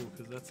cool,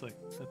 because that's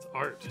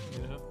art,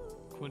 you know,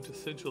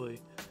 quintessentially.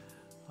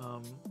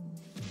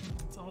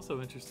 It's also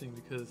interesting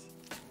because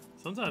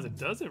sometimes it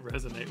doesn't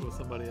resonate with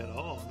somebody at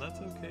all, and that's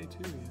okay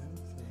too, you know.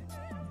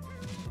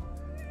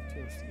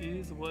 So just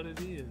is what it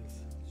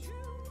is. I'm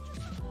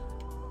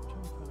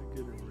trying to find a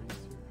good eraser.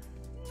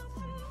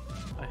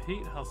 I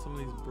hate how some of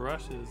these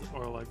brushes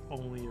are like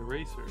only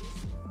erasers.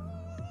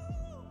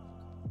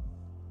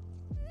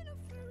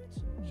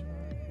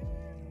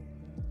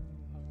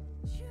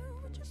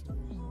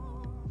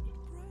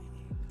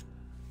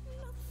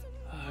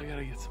 I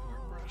gotta get some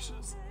more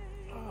brushes.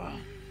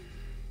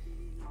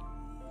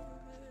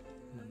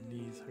 My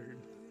knees hurt.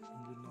 I'm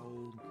getting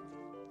old.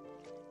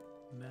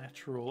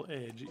 Natural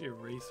edge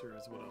eraser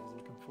is what I was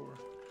looking for.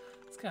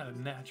 It's got a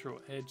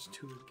natural edge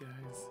to it,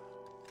 guys.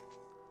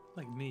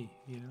 Like me,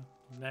 you know,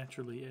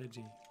 naturally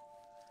edgy.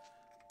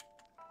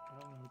 I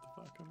don't know what the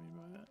fuck I mean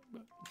by that,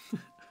 but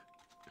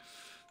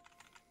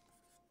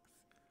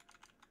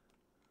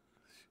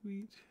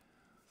sweet.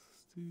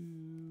 Let's do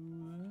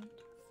that.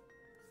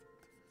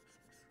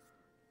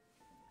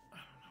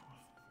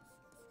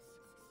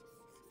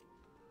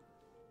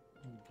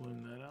 I'll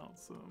blend that out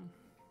some.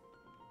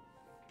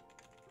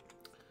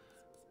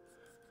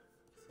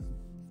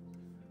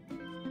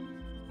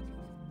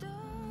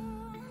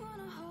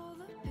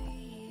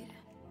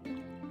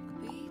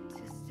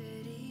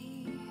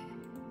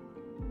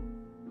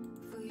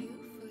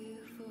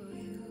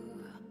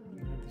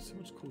 There's so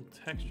much cool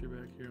texture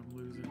back here I'm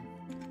losing.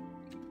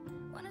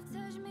 Wanna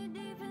touch me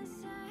deep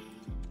inside,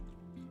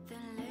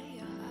 then lay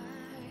your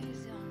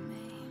eyes on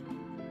me.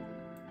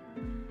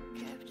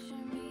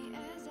 Capture me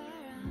as I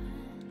run.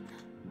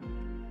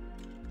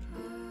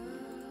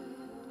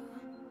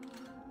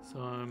 So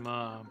I'm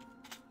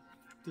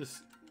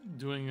just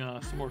doing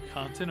some more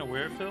content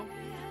aware fill.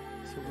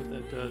 So what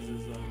that does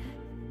is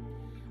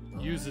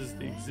uses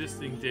the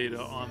existing data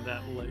on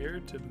that layer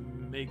to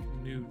make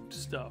new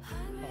stuff,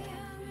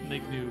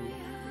 make new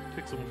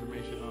pixel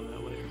information on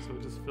that layer. So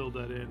it just filled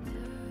that in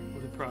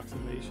with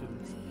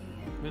approximations.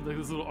 Made like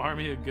this little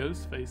army of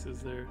ghost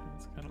faces there.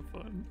 It's kind of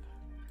fun.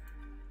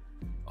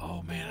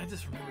 Oh man, I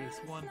just remember this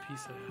one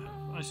piece I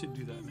have. I should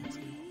do that next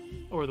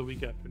week. Or the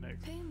week after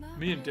next.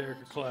 Me and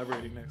Derek are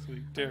collaborating next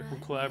week. Derek, we're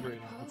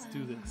collaborating. Let's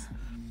do this.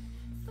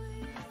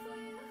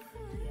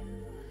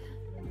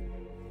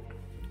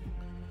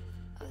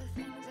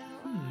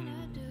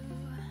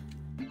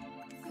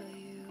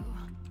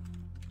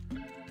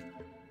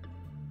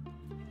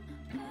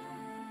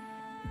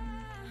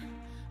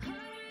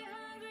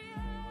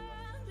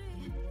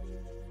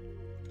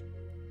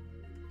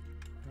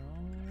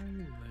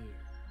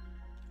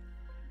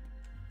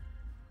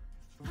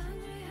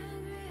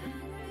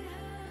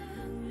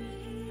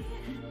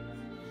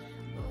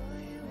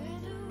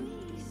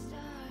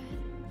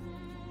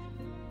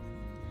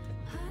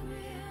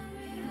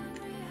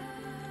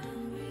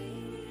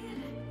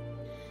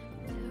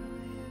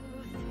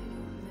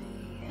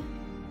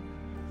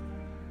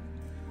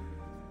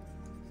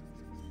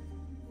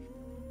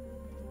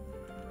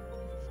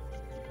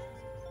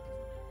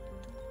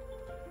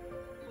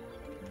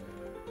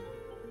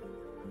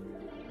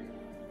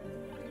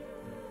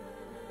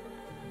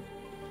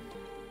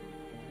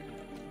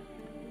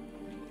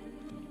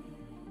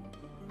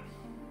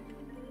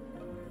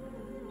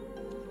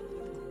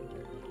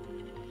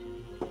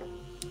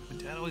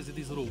 Dad always did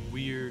these little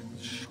weird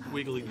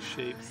squiggly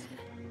shapes.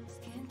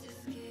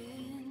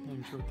 I'm not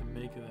even sure what to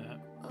make of that.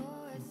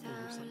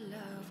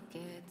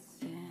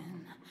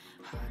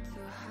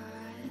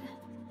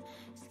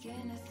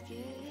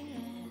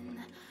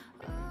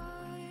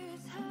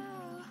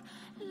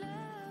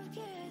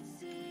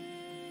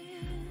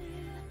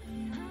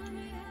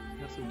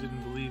 I also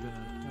didn't believe in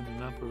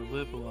an upper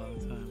lip a lot of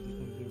times. I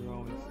think they were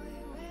always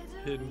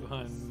hidden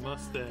behind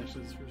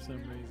mustaches for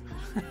some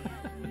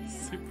reason.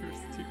 Super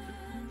stupid.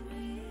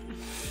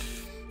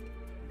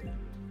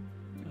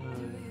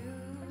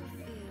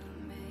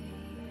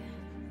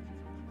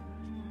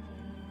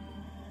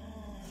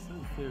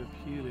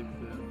 therapeutic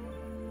though.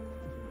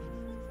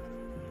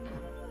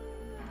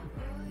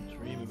 I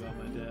dream about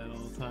my dad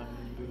all the time when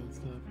I'm doing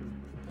stuff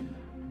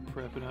or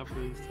prepping up for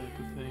these type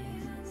of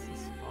things. It's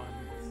just fun.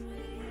 It's a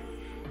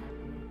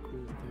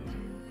cool thing.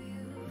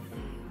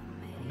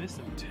 I miss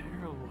him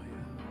terribly.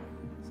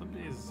 Some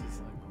days it's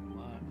just like a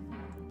lot.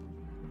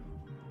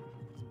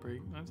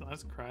 I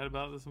just cried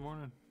about it this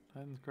morning. I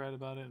hadn't cried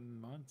about it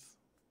in months.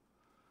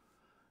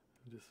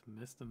 I just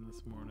missed him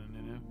this morning,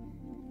 you know?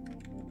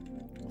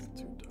 It's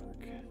too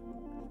dark.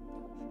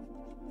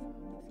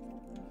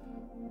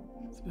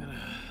 It's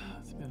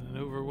been an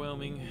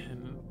overwhelming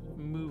and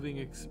moving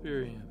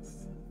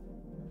experience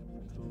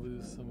to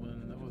lose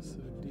someone that was so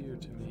dear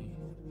to me.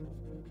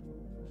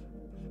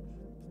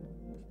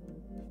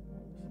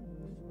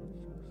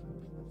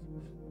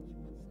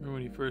 Remember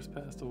when he first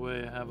passed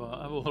away, I have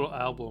a little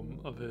album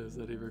of his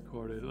that he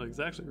recorded. Like, it's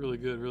actually really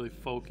good, really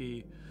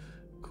folky,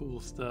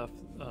 cool stuff.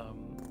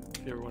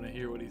 If you ever want to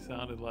hear what he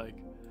sounded like,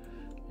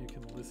 you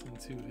can listen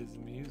to his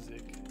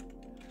music.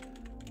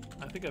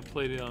 I think I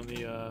played it on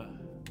the,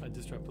 I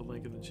just dropped a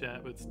link in the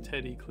chat, but it's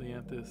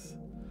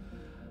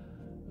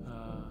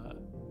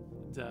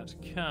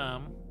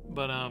TeddyCleanthus.com.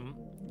 But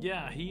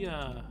yeah, he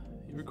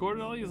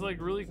recorded all these like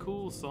really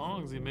cool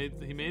songs. He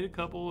made a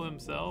couple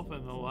himself,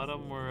 and a lot of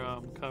them were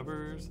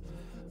covers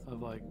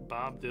of like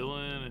Bob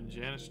Dylan and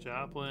Janis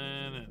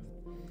Joplin and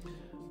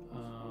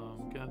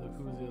God,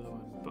 who was the other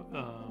one?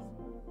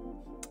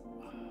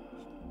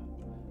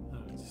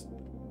 Just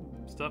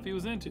stuff he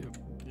was into.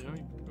 You know,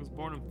 he was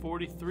born in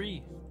 43.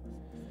 He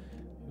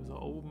was an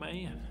old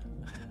man.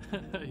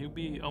 He'll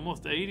be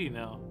almost 80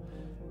 now.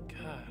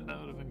 God, that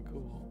would have been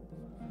cool.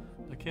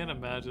 I can't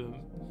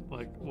imagine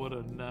like what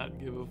a not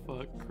give a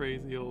fuck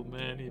crazy old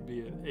man he'd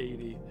be at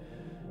 80,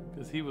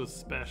 because he was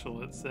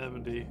special at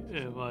 70,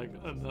 and like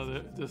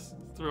another, just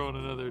throwing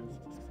another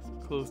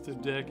close to a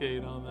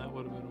decade on that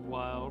would have been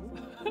wild.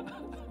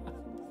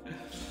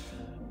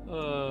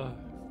 I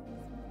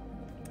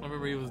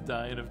remember he was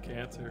dying of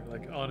cancer,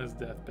 like on his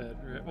deathbed,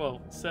 right?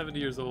 Well, 70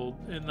 years old,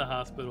 in the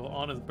hospital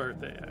on his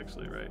birthday,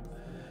 actually, right?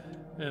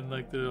 And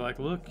like they're like,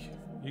 look,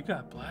 you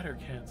got bladder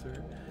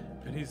cancer,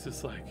 and he's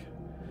just like,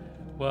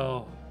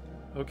 well,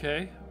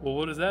 okay, well,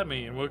 what does that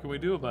mean? What can we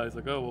do about it? He's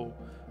like, oh, well,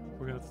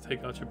 we're gonna have to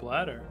take out your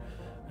bladder,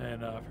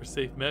 and for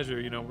safe measure,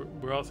 you know,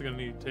 we're also gonna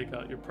need to take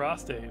out your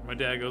prostate. My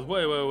dad goes,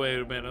 wait a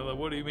minute. I'm like,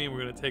 what do you mean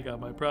we're gonna take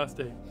out my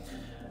prostate?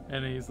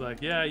 And he's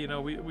like, yeah, you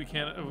know, we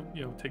can't,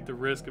 you know, take the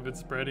risk of it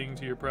spreading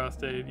to your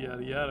prostate,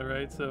 yada yada,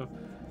 right? So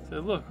I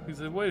said, look, he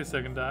said, wait a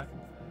second, doc.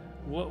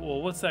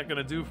 What's that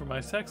gonna do for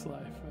my sex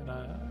life?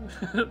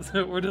 And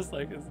so we're just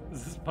like, is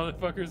this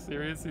motherfucker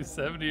serious? He's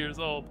 70 years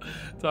old,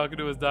 talking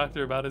to his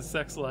doctor about his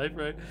sex life,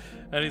 right?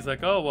 And he's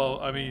like, oh, well,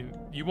 I mean,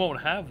 you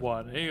won't have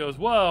one. And he goes,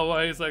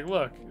 whoa. He's like,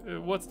 look,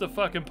 what's the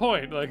fucking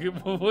point? Like,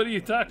 what are you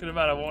talking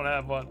about? I won't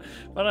have one.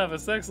 If I don't have a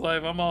sex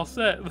life, I'm all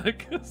set.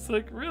 Like, it's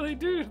like, really,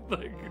 dude?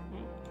 Like,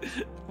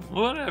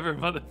 whatever,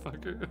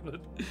 motherfucker. But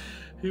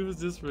he was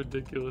just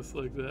ridiculous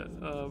like that.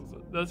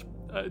 That's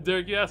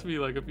Derek, you asked me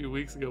like a few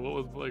weeks ago what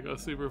was like a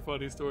super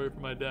funny story for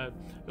my dad.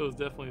 It was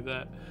definitely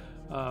that.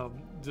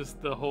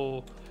 Just the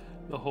whole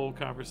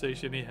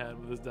conversation he had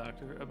with his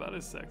doctor about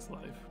his sex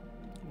life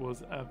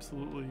was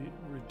absolutely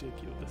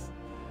ridiculous.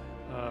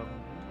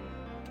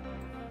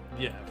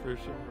 Yeah, for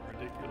sure,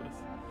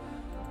 ridiculous.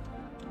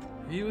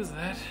 He was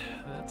that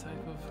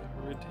type of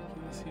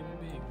ridiculous human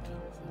being. So.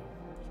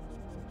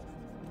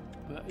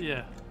 But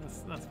yeah,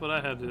 that's what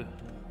I had to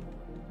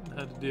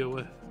deal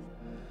with.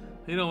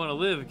 You don't want to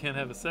live, you can't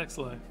have a sex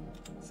life.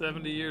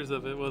 70 years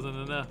of it wasn't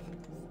enough.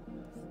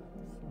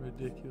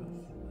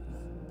 Ridiculous.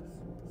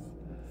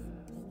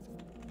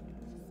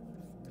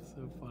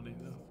 So funny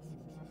though.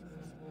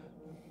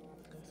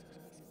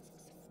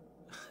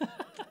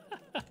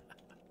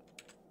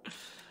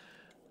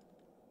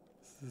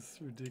 This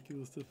is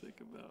ridiculous to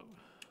think about.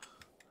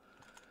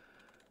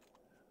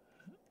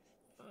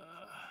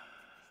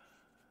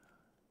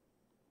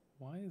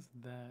 Why is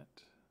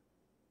that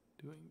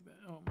doing that?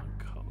 Oh, my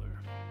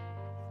color.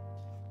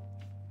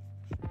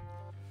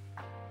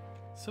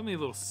 So many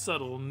little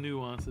subtle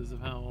nuances of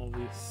how all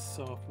this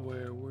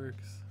software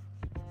works.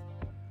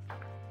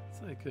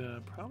 It's like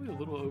probably a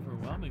little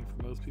overwhelming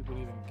for most people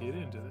to even get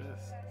into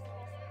this.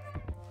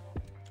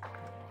 I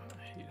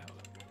hate how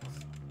that looks.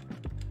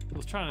 I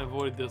was trying to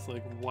avoid this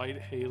like white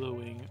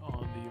haloing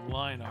on the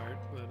line art,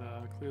 but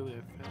clearly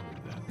I failed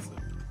at that. So.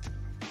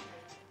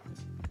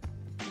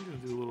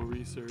 Do a little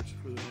research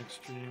for the next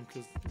stream,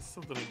 because it's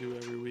something I do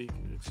every week,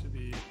 and it should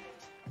be,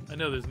 I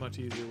know there's much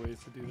easier ways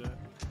to do that,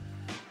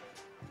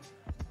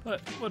 but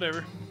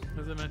whatever.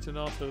 As I mentioned,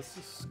 also it's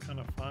just kind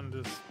of fun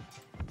just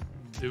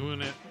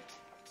doing it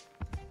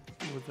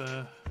with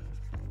a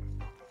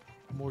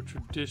more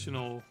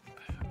traditional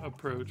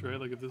approach, right?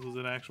 Like if this was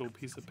an actual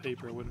piece of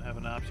paper, I wouldn't have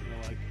an option to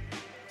like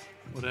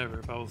whatever.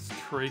 If I was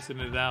tracing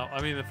it out,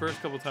 I mean the first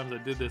couple times I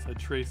did this, I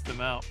traced them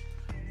out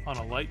on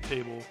a light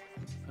table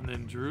and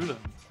then drew them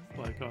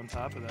like on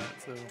top of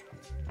that. So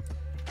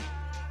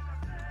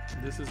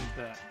this isn't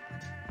that.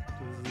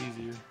 This is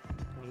easier.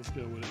 I'll just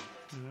go with it,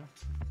 you know?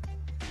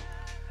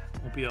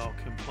 Won't be all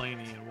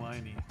complainy and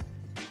whiny.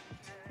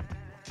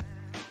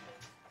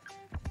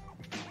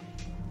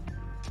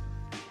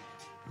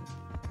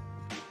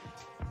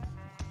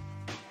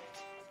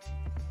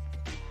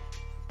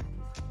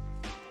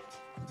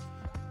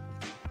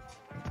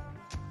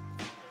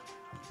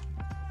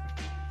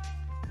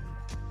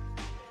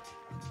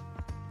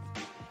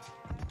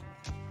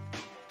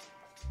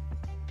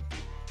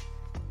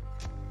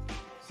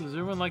 So does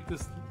everyone like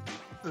this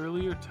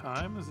earlier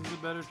time? Is this a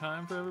better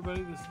time for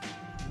everybody? This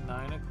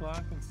 9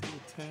 o'clock instead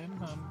of 10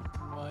 on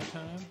my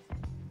time?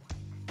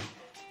 I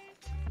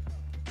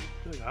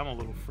feel like I'm a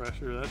little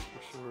fresher, that's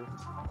for sure.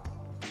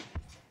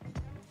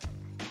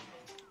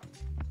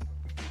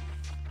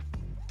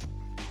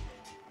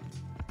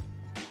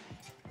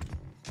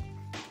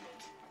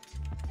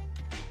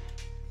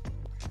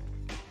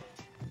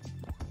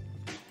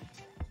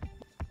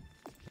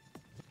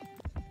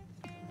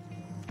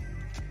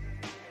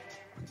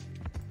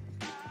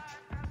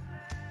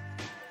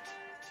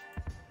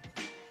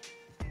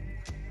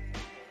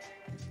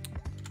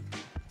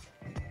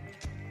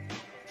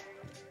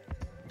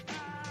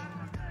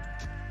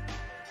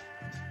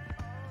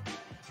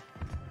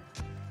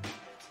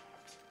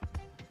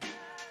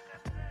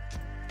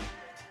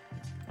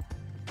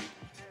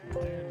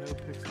 Layer, no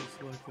pixels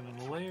selected on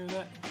the layer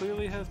that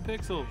clearly has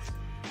pixels.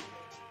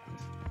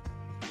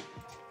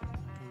 I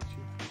hate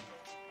you.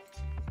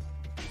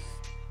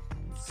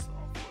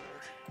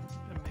 Software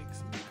that makes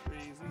me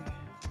crazy.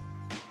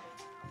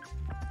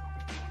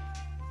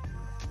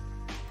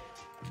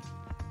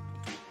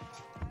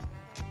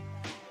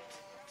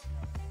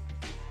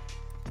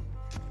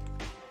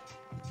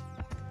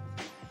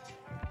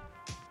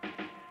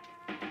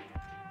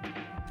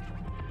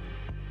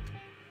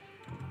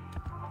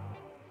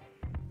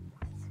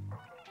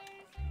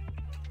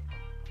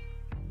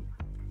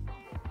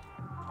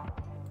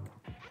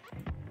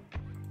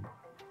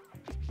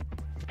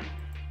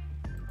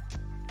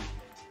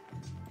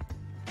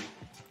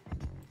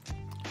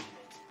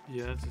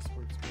 Yeah, it just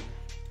works better.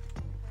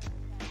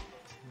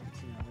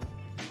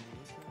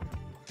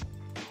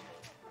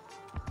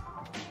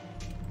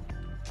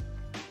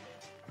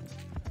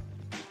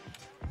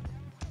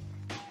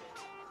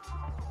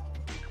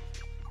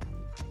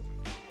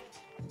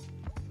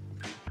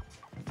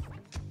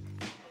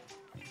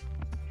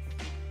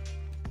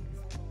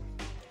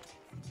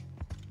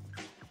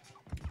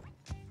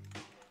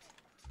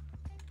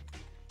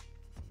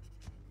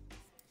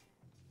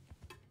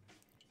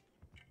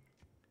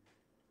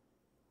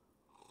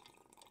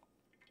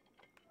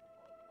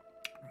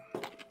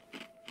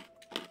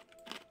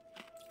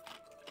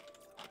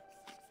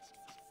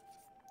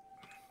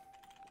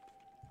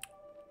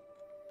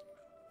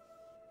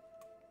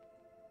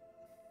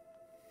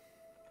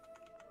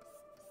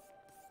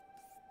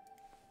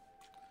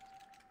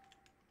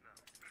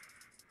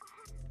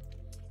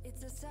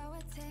 It's a sour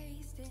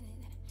taste in it.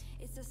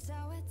 It's a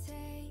sour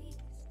taste.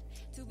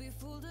 To be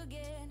fooled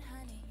again,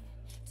 honey.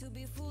 To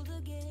be fooled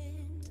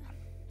again.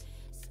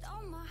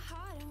 Stole my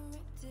heart and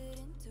ripped it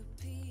into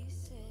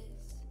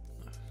pieces.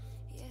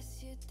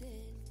 Yes, you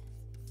did.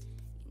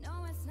 You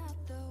know it's not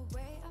the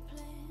way I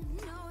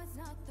planned. No, it's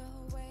not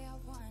the way I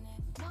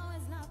wanted. No,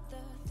 it's not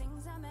the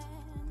things I meant.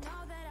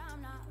 Know that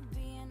I'm not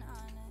being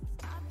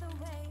honest. Not the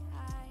way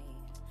I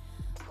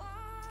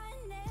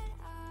wanted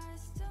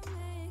us to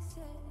make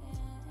sense.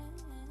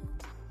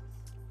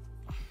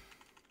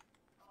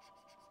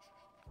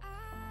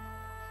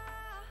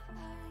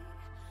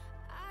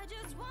 I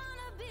just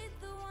wanna be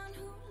the one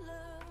who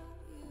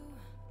loves you.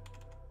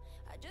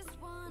 I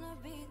just wanna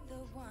be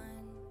the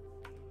one.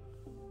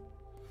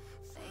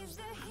 Face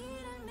the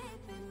heat and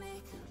maybe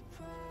make a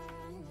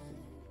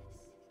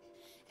promise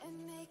and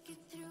make it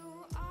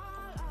through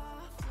all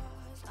our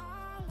flaws,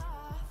 all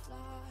our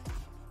flaws,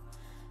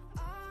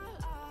 all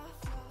our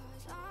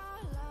flaws,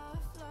 all our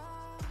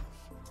flaws,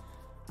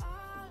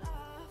 all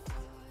our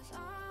flaws,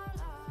 all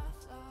our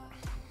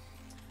flaws,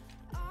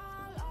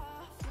 all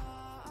our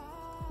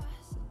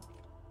flaws.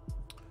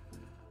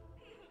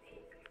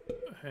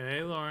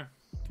 Hey, Lauren.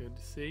 Good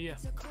to see you.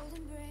 It's a cold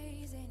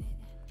embrace, ain't it?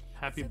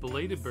 Happy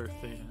belated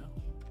birthday now.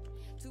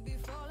 To be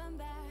falling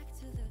back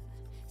to the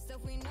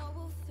stuff we know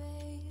will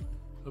fail.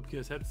 Hope you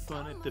guys had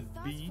fun at the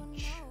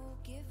beach. No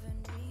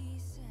given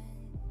reason,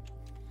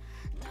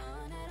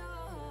 none at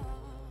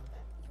all.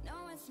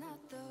 No, it's not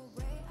the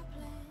way I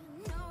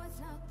planned. No, it's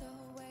not the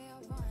way I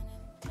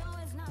wanted. No,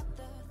 it's not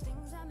the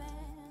things I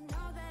meant.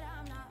 Know that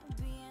I'm not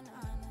being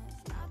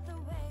honest. Not the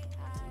way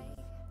I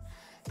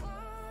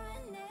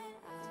wanted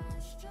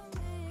us to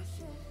make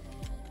sense.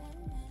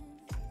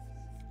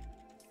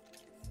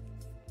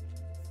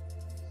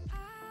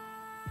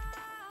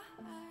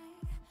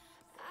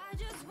 I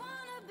just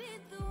wanna be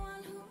the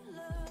one who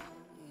loves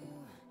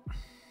you.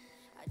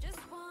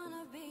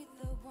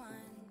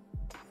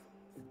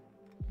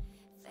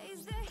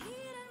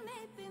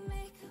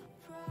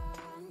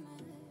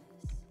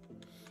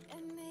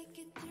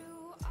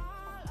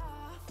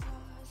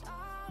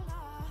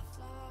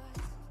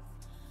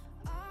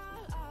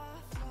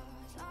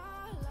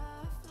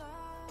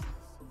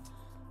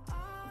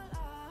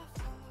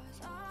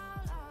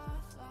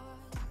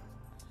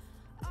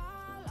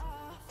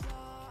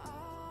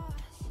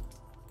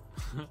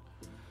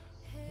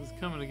 It's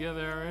coming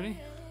together already.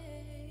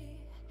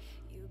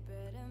 You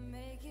better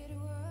make it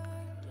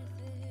worth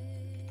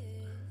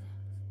it.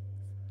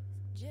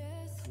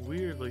 Just It's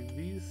weird, like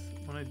these,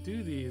 when I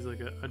do these,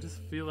 like I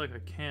just feel like I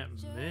can't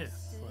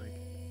miss. Like,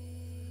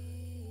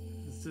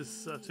 it's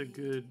just such a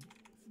good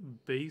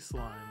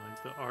baseline.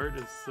 Like the art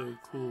is so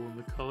cool and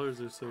the colors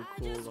are so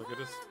cool. Like I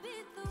just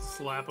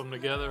slap them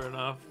together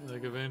enough,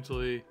 like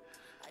eventually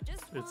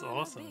it's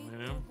awesome, you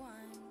know?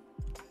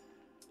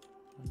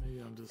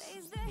 Maybe I'm just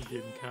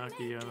getting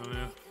cocky, I don't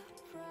know.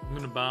 I'm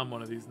gonna bomb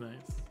one of these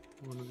nights.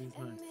 One of these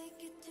nights.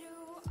 make it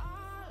through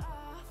all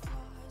our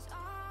flaws,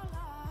 all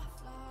our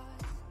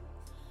flaws,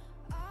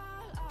 all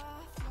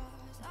our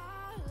flaws,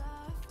 all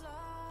our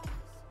flaws,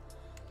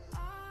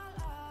 all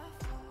our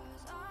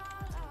flaws,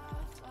 all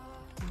our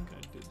flaws. I think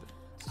I did that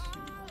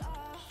too.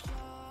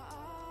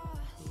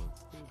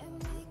 And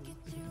make it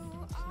through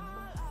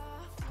all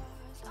our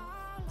flaws,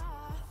 all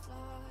our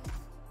flaws,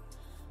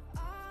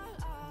 all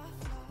our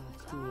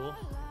flaws, Cool.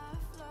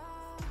 flaws,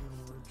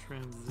 More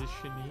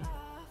transition-y. all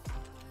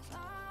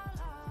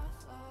our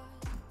flaws.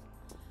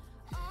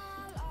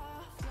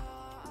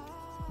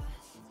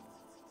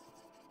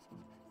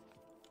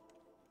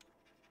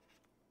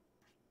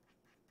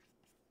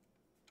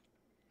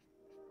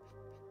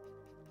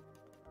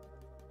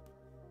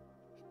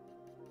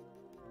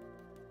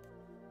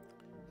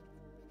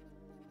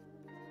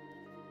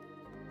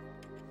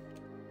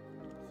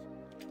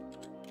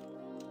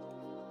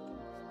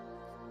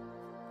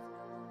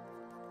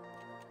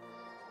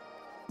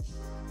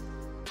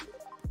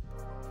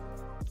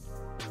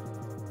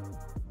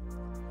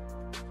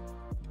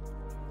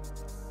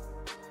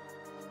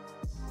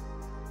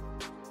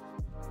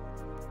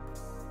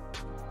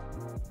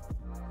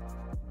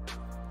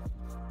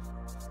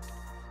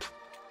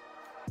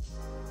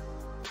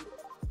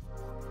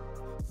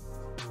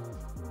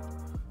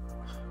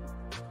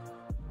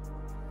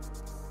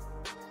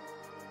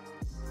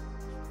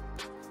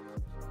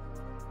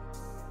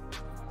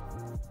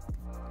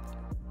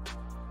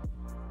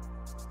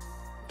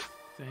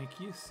 Thank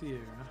you,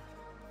 Sierra.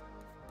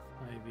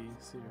 Ivy,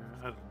 Sierra,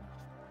 I don't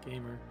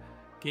know.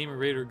 Gamer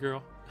Raider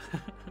girl.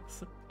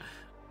 So,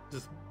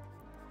 just,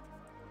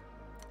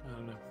 I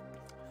don't know.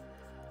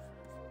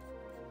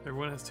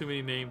 Everyone has too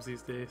many names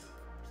these days.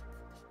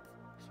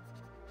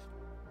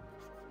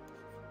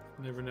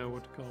 Never know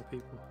what to call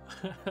people.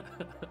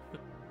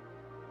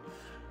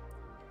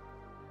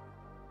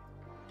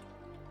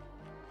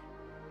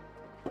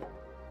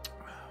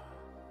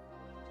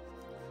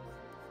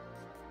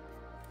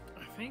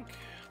 I think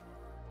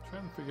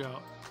trying to figure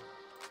out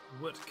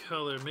what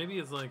color. Maybe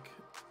it's like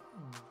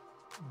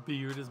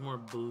beard is more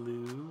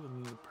blue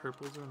and the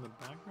purples are in the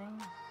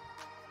background.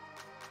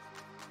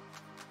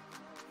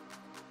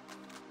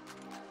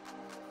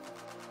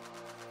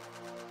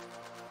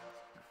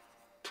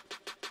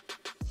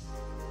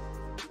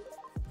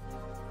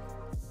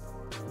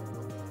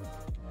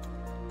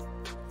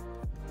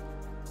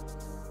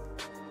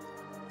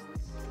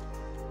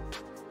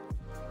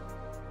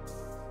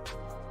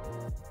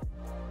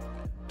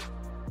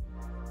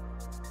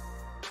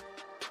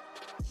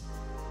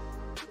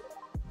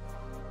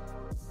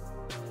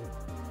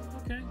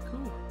 Okay,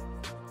 cool.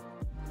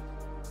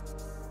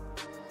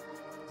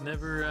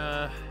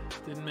 Never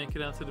didn't make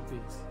it out to the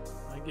beach.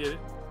 I get it.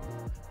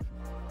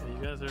 Yeah,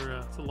 you guys are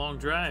it's a long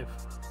drive.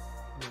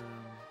 If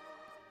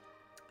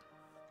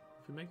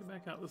you make it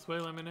back out this way,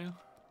 let me know.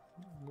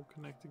 We'll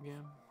connect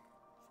again.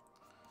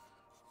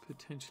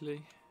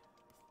 Potentially.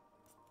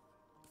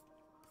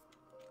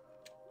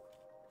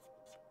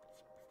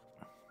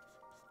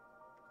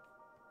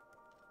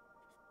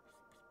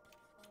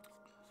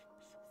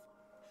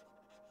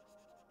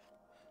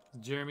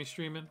 Is Jeremy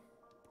streaming?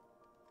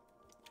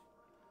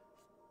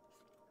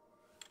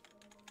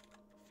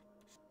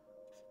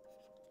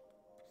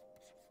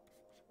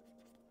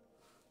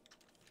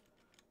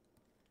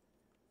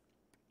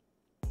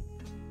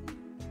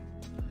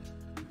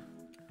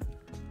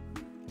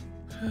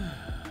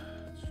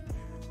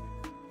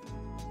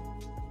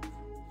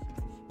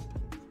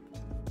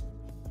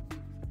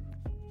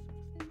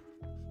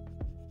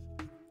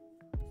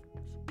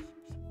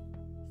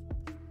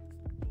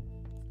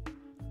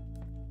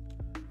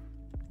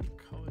 What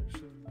color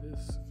should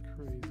this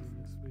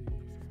craziness be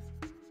here?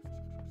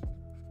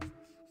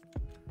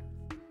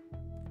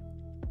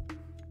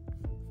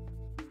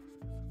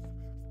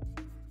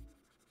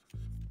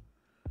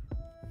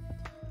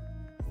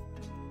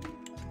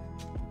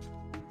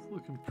 It's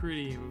looking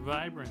pretty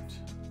vibrant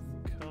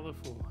and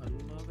colorful. I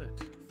love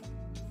it.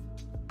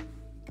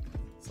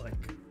 It's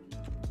like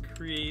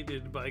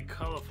created by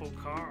Colorful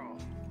Carl.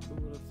 Who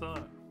would have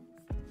thought?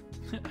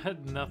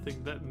 Had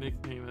nothing. That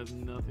nickname has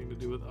nothing to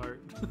do with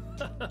art.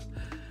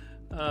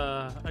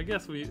 I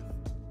guess we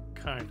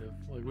kind of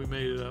like we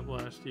made it up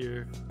last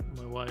year.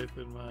 My wife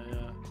and my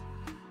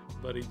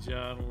buddy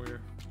John. We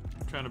were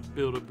trying to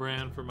build a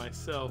brand for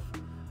myself.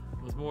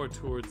 It was more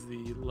towards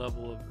the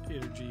level of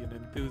energy and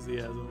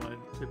enthusiasm I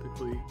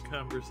typically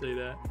conversate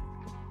at.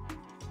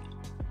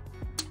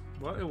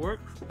 Well, it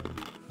worked.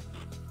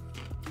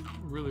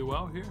 really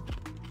well here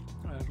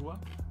as well.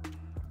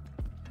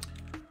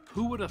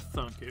 Who would have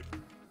thunk it?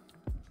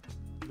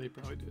 They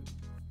probably did.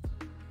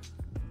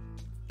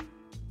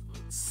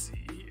 Let's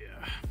see.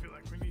 Yeah, I feel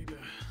like we need a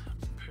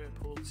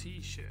purple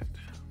t-shirt.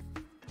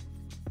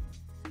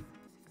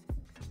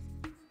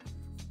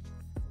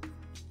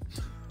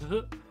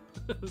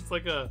 It's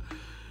like a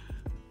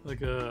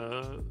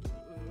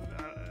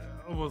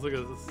almost like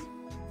a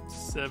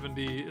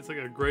 70. It's like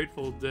a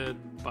Grateful Dead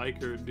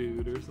biker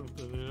dude or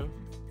something, you know?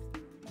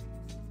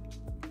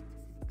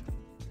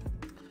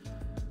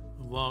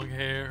 Long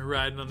hair,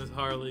 riding on his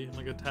Harley,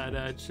 like a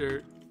tie-dyed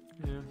shirt.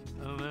 Yeah,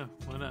 I don't know.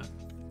 Why not?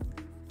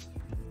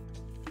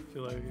 I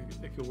feel like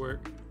it could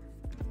work.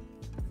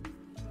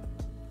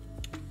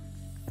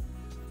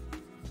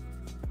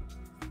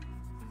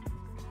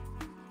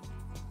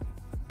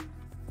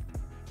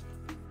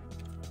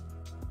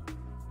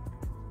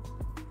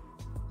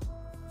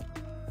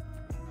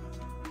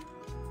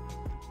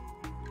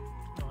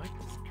 I like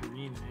this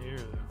green hair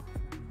though.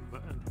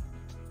 Button.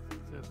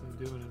 It's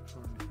definitely doing it for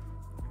me.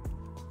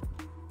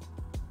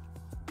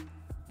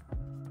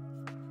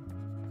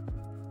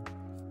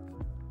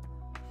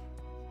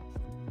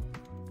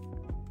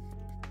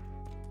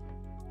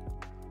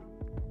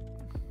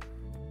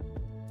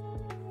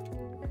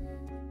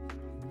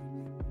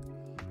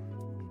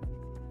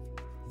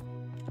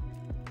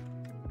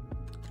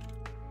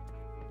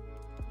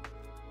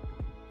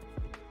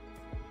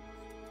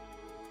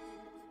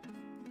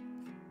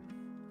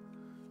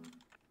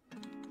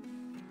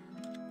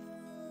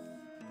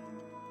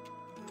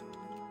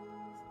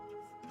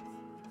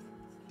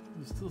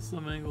 There's still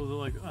some angles that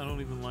like I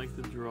don't even like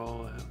to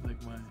draw at, like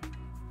it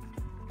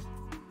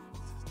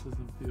just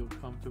doesn't feel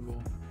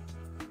comfortable.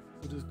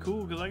 Which is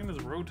cool because I can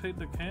just rotate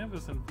the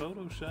canvas in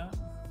Photoshop.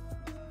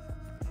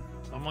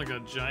 I'm like a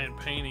giant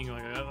painting,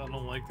 like I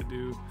don't like to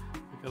do,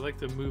 like I like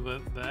to move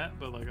at that,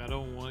 but like I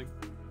don't want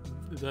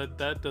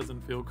that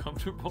doesn't feel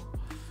comfortable.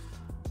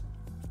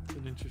 It's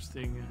an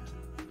interesting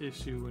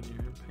issue when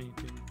you're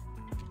painting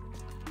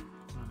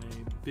on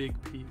a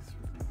big piece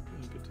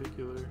in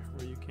particular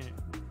where you can't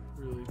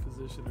really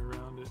position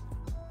around it.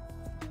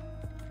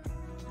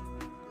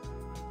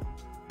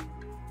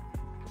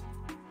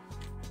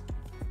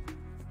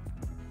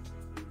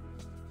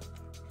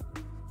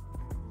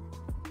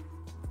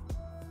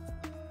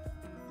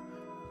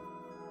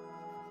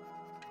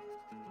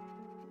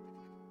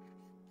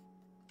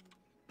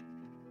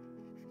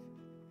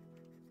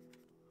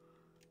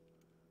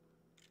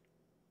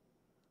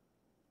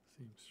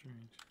 Seems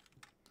strange.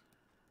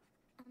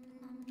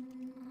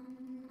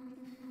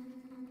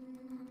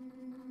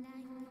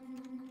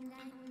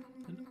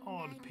 An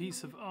odd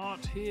piece of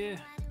art here.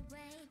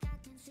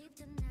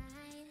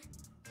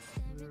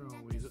 They're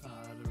always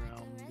odd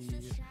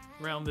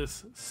around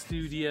this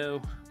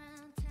studio.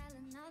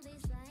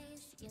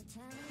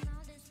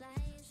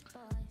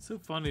 It's so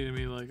funny to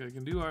me, like I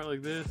can do art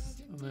like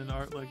this and then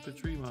art like the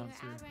tree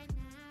monster.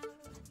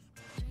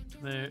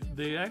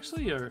 They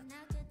actually are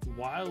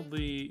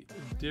wildly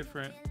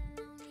different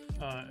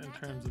in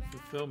terms of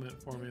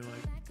fulfillment for me.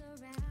 Like,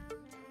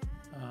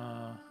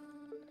 oh,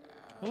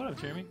 what up,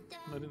 Jeremy?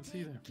 I didn't see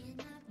you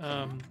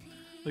there.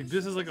 Like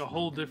this is like a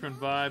whole different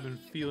vibe and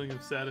feeling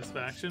of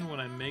satisfaction when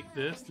I make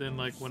this than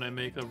like when I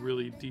make a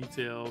really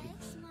detailed,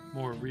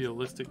 more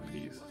realistic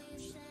piece.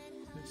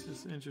 It's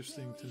just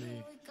interesting to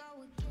me.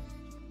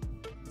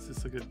 It's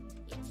just like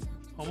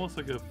almost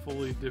like a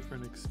fully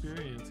different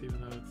experience,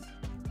 even though it's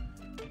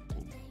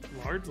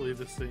largely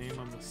the same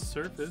on the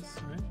surface,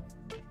 right?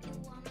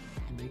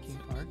 Making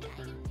art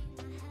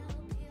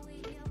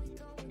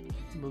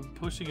but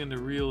pushing into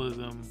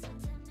realism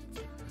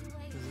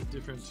is a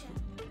different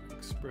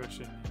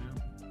expression, you know?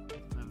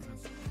 I don't know.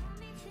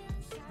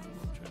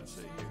 What I'm trying to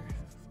say here.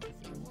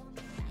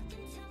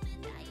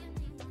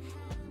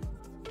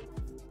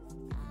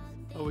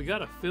 Oh, we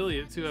got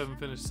affiliate too. I haven't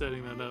finished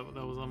setting that up.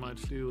 That was on my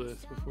to-do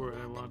list before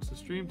I launched the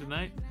stream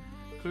tonight.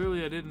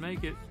 Clearly I didn't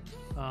make it.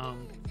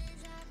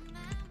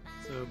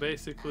 So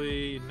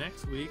basically,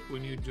 next week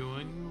when you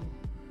join,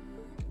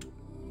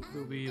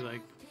 there'll be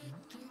like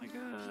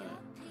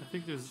I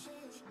think there's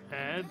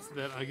ads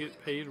that I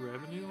get paid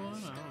revenue on. I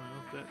don't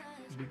know if that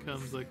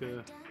becomes like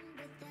a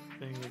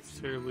thing that's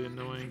terribly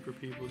annoying for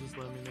people. Just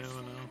let me know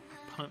and I'll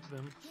punt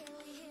them.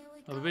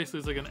 But basically,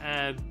 it's like an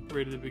ad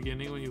right at the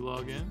beginning when you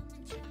log in,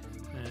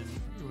 and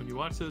when you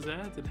watch those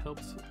ads, it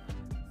helps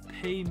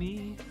pay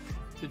me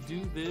to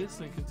do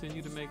this and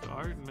continue to make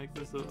art and make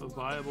this a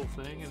viable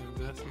thing and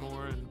invest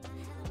more in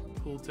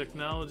cool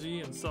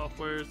technology and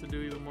softwares to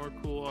do even more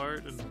cool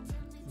art and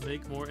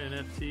make more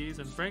NFTs.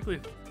 And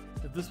frankly,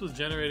 if this was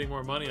generating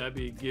more money, I'd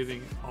be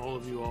giving all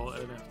of you all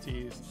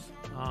NFTs.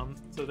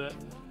 So that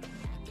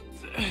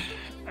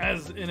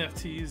as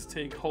NFTs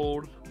take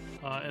hold,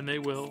 and they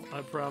will,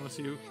 I promise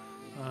you,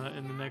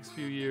 in the next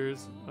few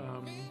years,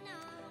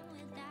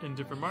 in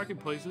different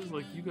marketplaces,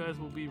 like you guys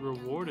will be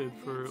rewarded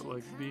for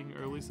like being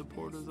early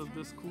supporters of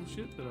this cool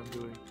shit that I'm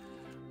doing,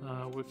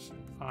 which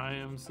I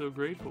am so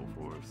grateful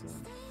for. So,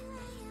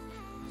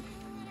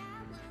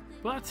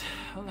 but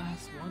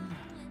alas, one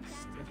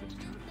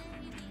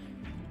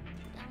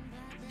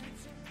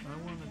I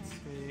want to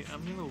say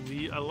I'm gonna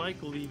leave. I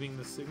like leaving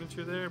the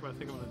signature there, but I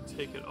think I'm gonna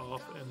take it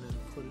off and then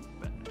put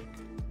it back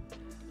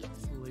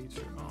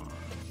later on.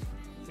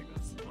 I think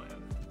that's the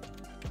plan.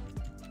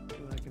 So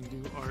that I can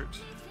do art.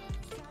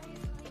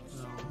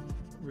 And I'll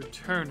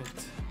return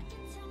it,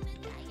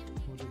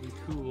 which will be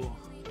cool.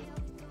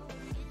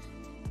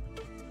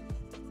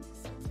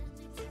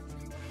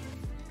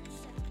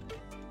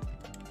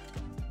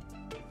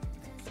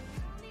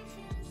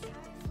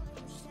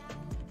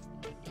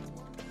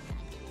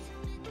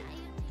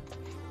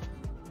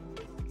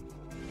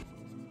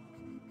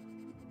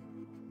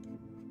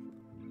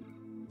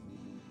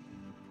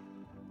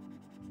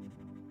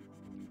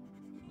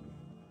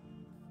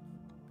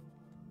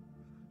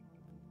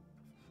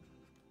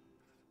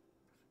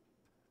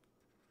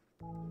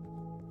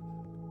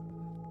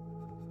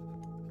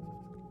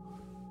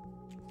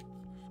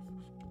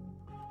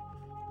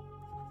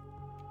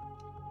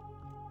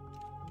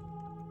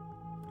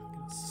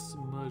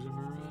 Smudge them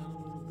around a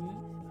little bit.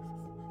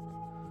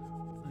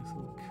 Nice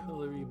little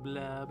colory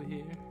blob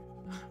here.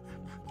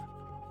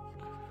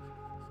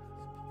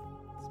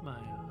 It's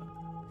my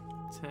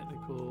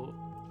technical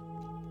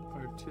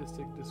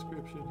artistic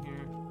description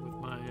here with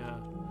my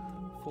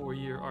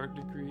 4-year art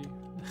degree.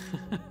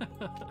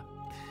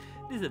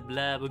 It's a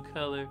blob of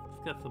color.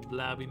 It's got some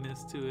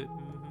blobbiness to it.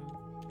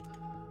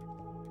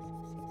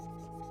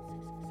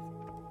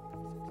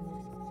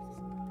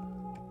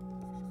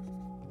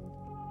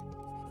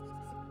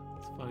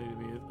 Funny to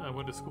me, I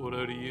went to school at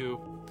ODU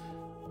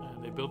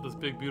and they built this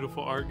big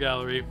beautiful art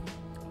gallery,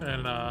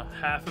 and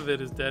half of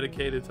it is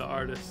dedicated to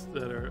artists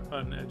that are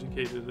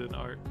uneducated in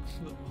art.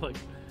 Like,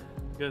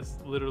 I guess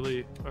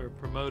literally are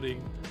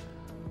promoting.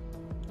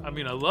 I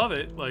mean, I love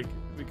it, like,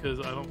 because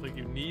I don't think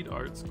you need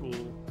art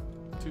school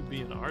to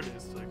be an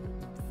artist, like,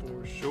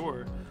 for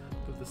sure,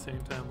 but at the same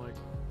time, like,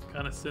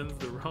 kind of sends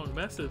the wrong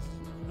message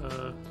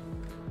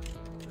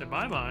in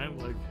my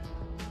mind. Like,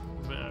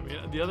 I mean,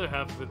 the other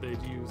half of it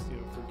they'd use, you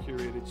know, for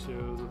curated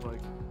shows of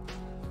like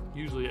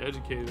usually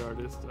educated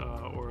artists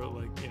or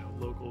like, you know,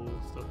 local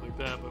stuff like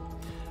that. But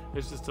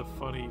it's just a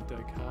funny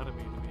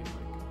dichotomy to me.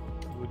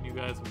 Like, wouldn't you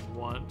guys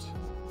want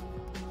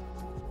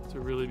to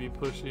really be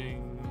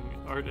pushing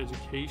art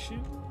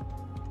education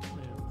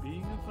and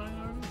being a fine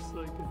artist?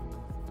 Like,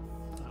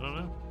 I don't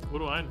know. What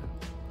do I know?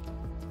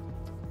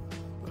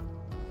 But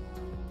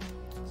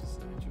it's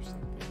just an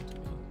interesting thing to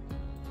me.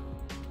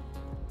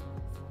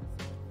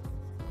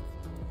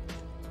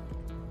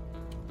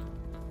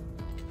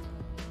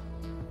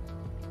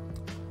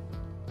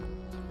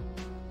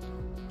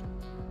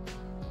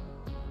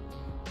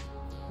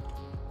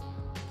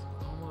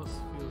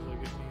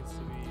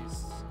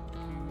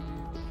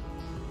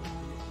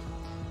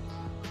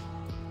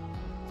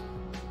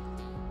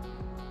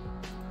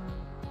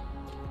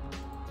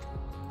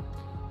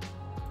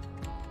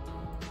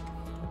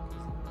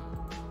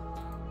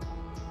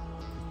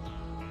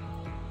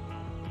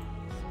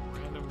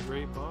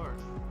 Great bar.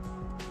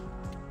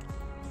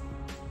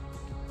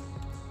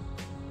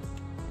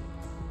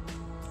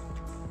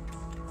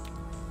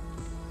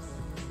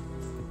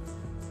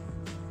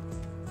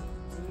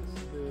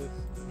 This,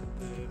 and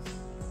this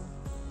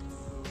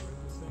over at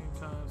the same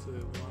time so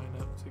they line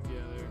up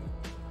together.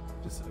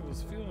 Just, it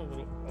was feeling a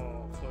little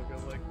off, like I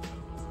like that a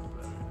little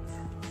better.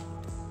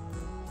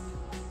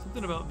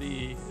 Something about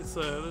the, it's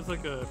there's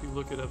like a, if you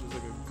look it up, there's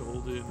like a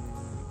golden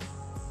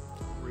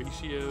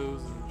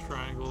ratios and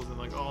triangles and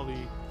like all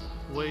the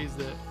ways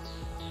that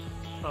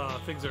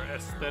things are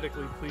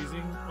aesthetically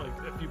pleasing. Like,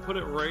 if you put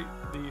it right,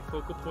 the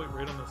focal point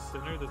right on the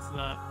center, that's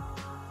not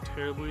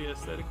terribly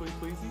aesthetically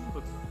pleasing,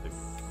 but like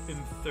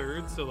in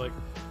third, so like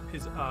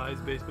his eyes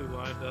basically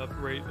lined up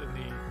right in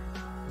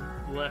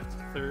the left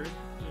third,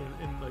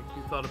 and like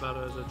you thought about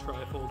it as a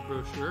trifold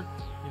brochure,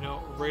 you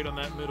know, right on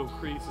that middle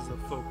crease is a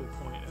focal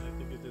point, and I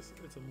think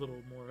it's a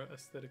little more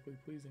aesthetically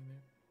pleasing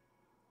there.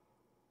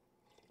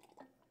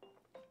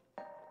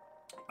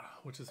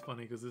 Which is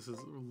funny because this is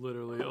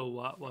literally a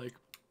lot like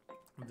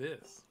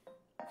this.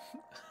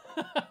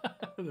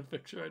 The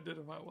picture I did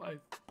of my wife.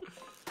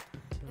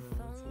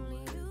 That's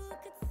hilarious.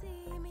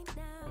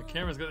 My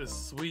camera's got this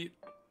sweet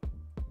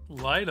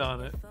light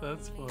on it.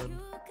 That's fun.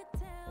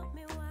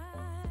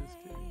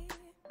 Just kidding.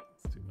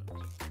 It's too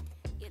much.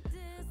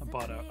 I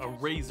bought a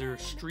Razer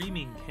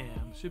streaming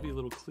cam. Should be a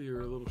little clearer,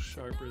 a little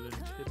sharper than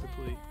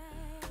typically.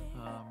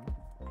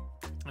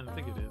 And I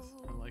think it is.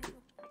 I like it.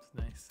 It's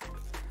nice.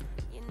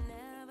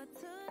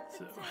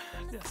 So,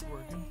 that's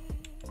working.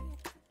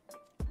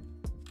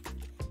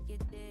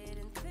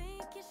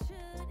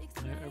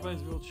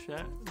 Everybody's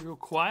real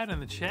quiet in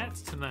the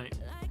chats tonight.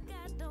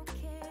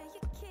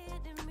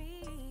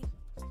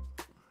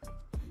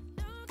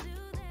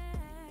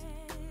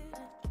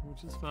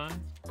 Which is fine.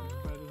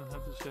 Everybody doesn't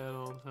have to chat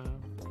all the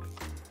time.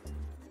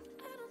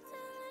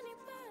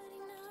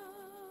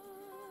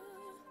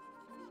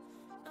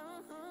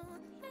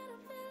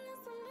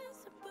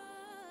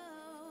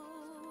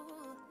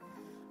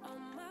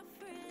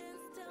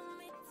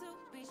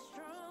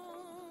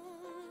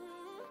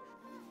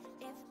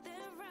 If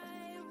they're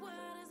right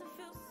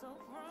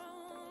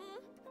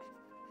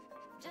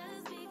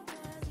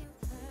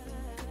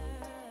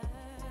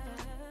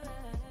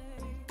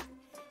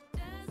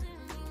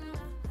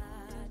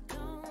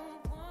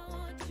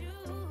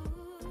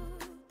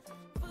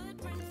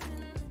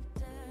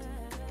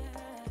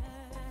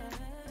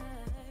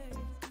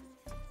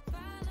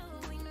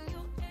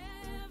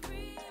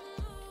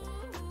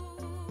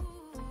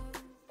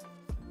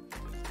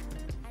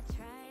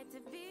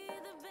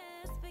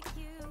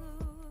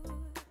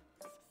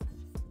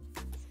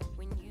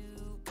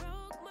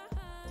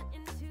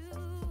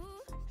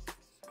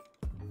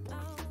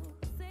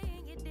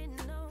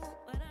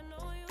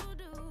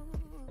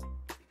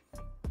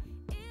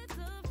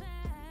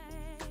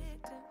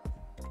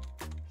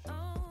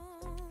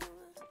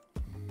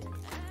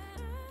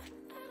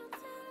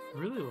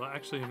Really,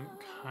 actually, I'm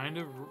kind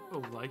of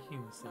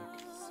liking this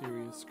like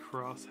serious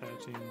cross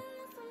hatching.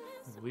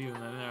 Leaving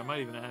that in there. I might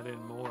even add in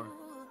more.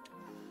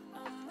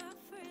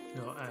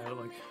 You know, add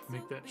like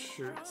make that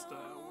shirt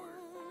style work.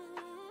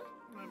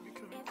 That'd be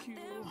kind of cute.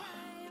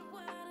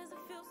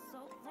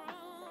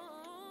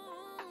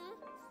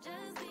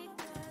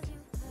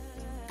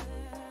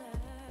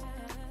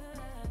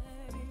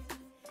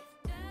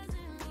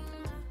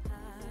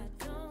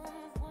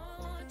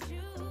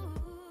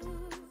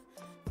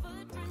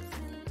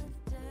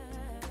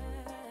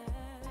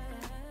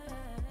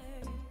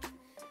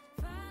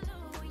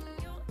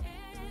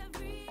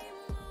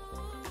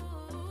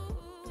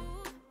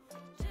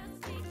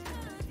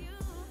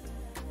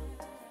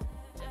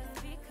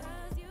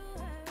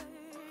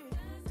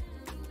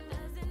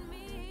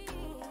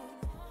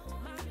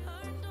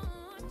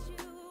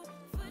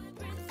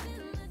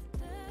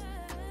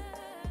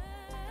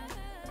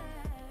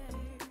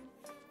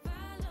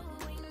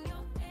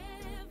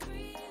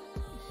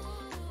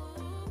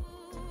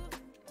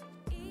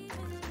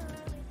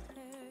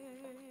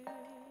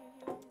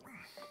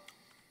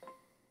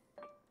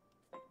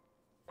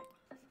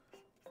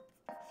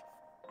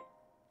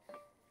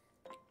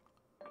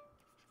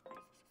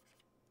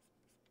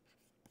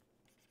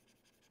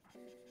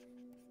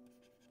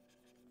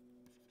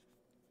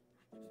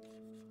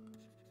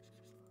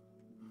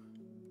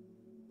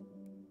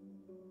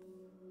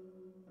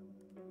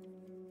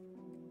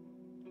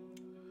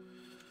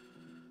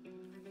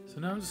 So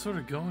now I'm just sort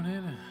of going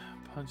in and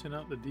punching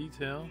out the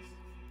details.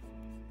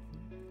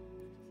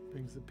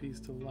 Brings the piece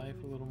to life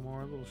a little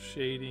more, a little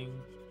shading,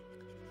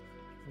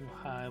 a little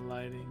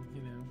highlighting,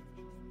 you know.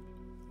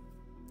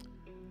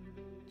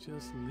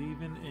 Just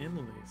leaving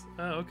Emily's.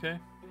 Oh, okay.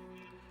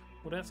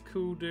 Well, that's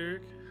cool,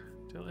 Derek.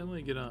 Tell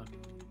Emily to get on.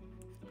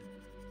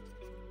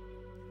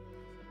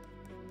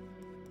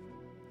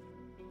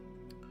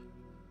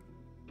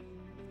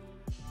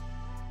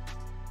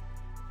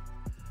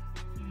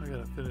 I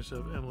gotta finish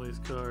up Emily's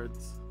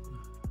cards.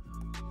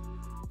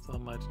 It's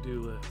on my to-do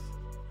list.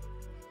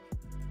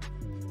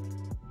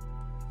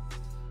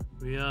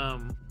 We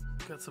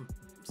got some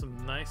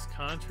nice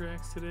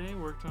contracts today.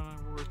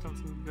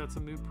 Got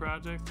some new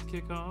projects to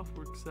kick off.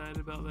 We're excited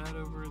about that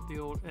over at the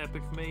old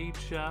Epic Made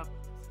shop.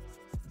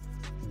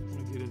 I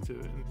won't get into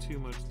it in too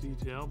much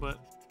detail, but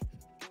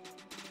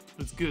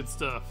it's good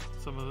stuff.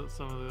 Some of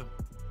the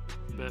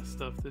best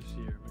stuff this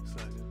year. I'm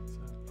excited.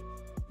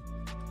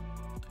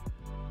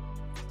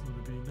 So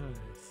it'll be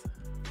nice.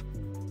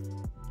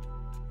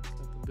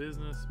 Got the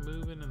business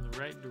moving in the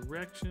right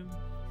direction.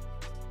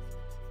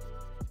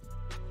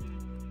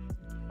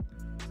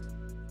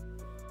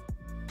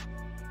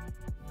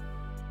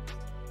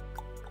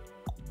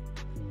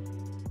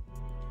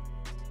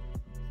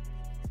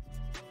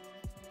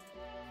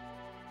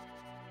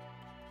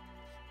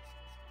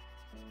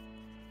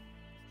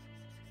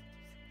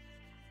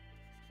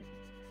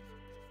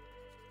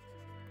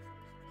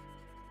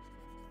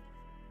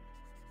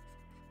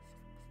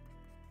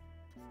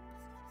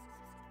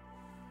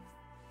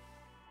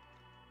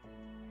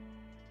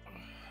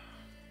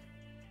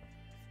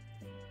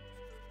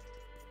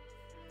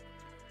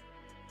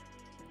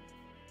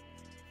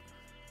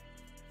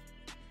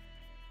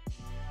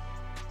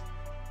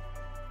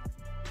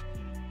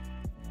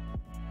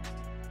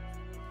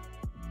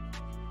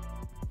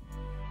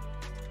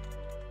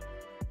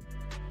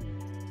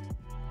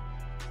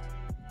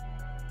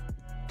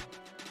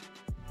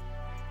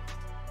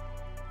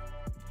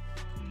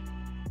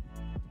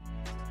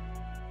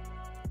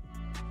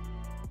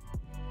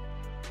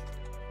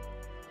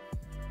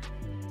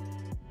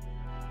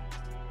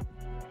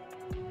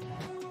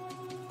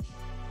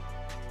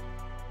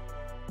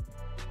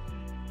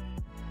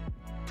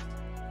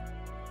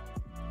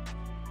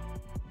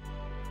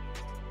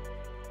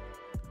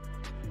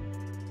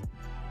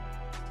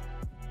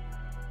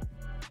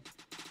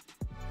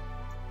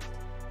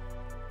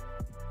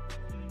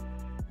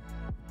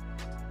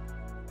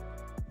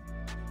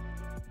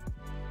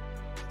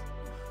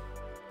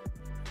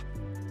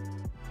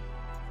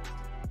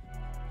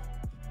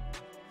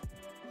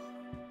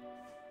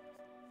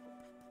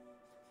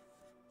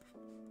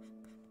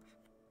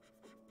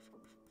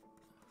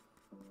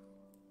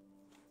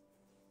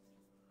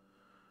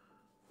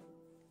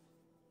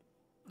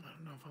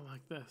 I don't know if I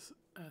like this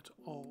at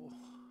all.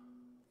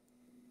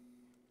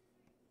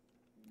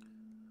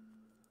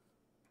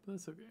 But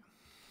that's okay.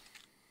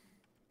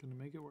 Gonna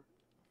make it work.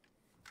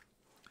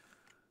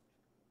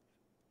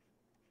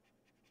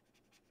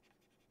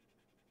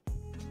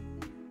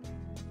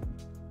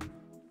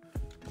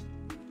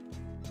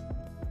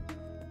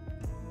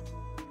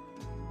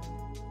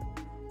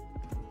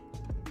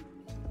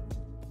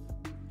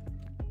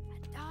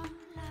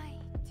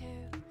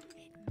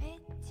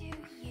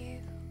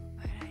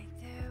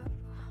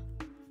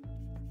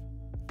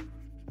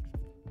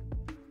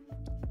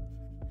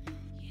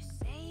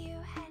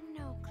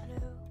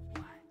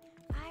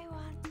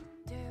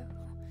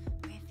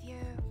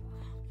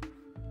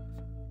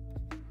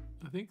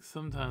 I think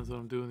sometimes when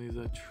I'm doing these,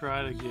 I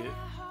try to get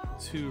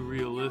too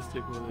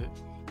realistic with it,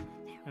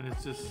 and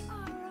it's just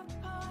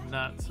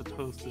not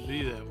supposed to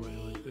be that way.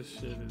 Like, this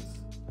shit is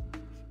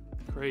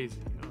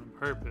crazy on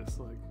purpose,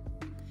 like,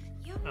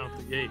 out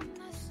the gate.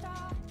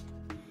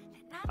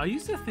 I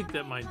used to think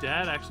that my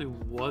dad actually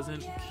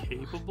wasn't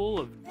capable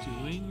of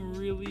doing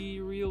really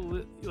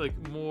like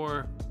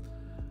more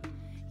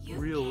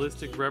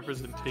realistic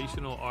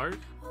representational art,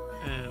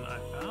 and I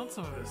found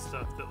some of his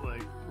stuff that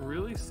like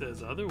really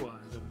says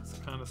otherwise, and it's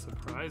kind of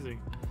surprising.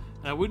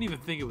 And I wouldn't even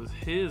think it was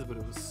his, but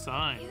it was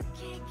signed.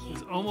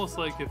 It's almost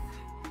like if,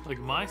 like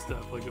my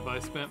stuff, like if I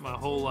spent my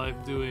whole life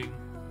doing,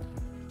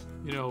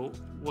 you know,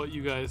 what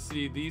you guys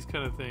see, these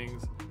kind of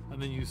things,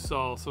 and then you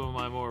saw some of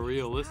my more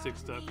realistic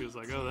stuff, he was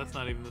like, oh, that's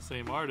not even the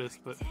same artist,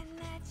 but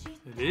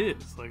it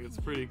is. Like, it's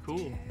pretty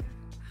cool.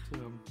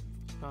 So,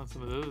 found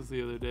some of those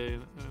the other day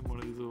in one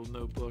of these little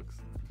notebooks.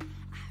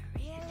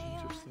 It's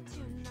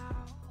interesting.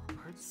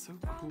 Art's so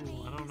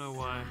cool. I don't know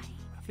why.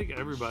 I think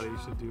everybody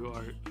should do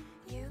art.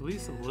 At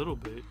least a little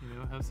bit, you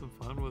know, have some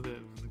fun with it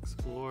and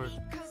explore.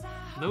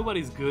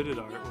 Nobody's good at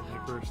art when they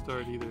first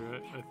start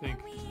either. I think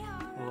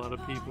a lot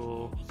of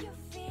people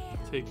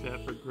take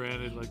that for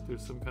granted, like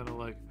there's some kind of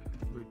like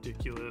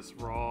ridiculous,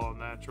 raw,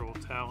 natural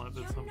talent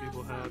that some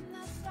people have.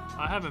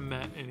 I haven't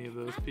met any of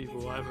those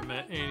people. I haven't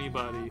met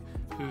anybody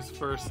whose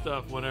first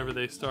stuff, whenever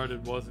they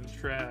started, wasn't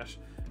trash.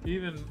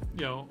 Even,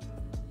 you know,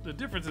 the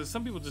difference is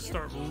some people just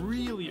start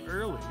really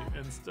early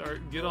and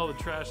get all the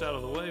trash out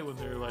of the way when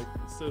they're like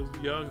so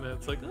young that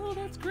it's like, oh,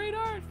 that's great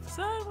art,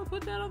 son, we'll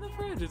put that on the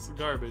fridge. It's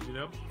garbage, you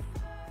know?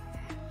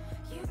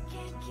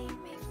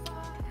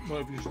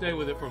 But if you stay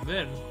with it from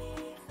then,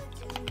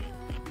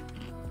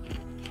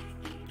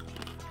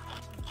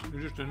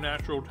 you're just a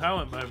natural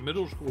talent by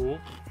middle school.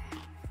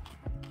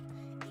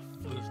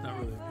 Well, that's not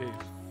really the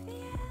case.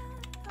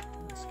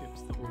 It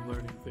skips the whole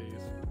learning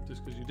phase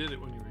just because you did it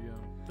when you were young.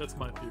 That's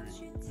my theory,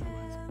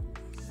 anyways.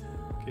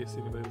 In case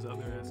anybody was out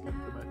there asking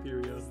for my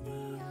theory on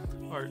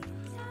art.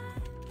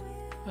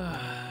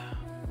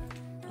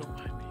 Don't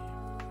mind me.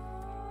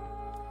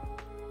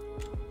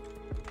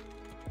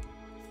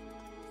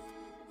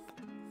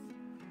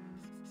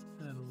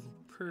 Add a little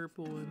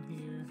purple in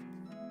here.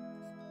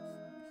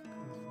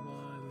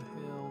 Why the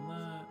hell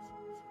not?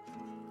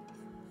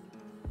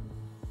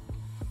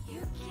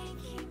 You can't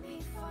keep me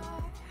far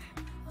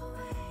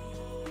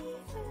away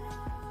for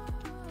long.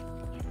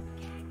 You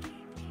can't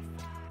keep me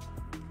far.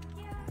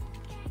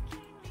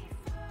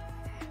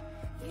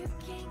 You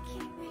can't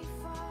keep me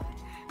far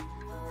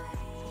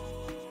away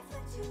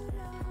for too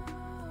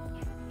long.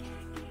 You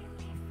can't keep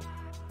me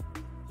far.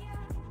 You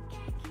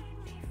can't keep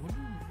me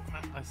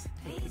far.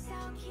 Please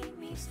don't keep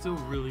me I still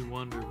really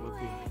wonder what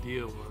the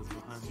idea was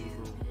behind these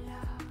little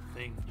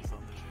things on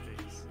their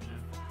face. You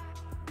know?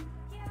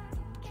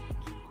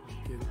 I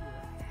get it yet.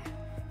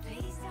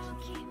 Please don't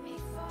keep me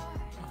far.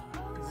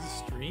 Is the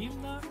stream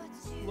not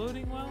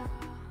loading well?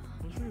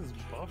 Looks like it's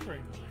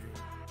buffering over here.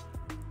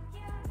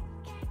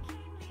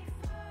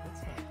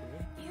 That's not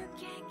good. You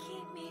can't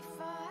keep me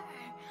far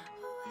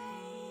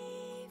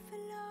away for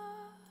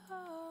long.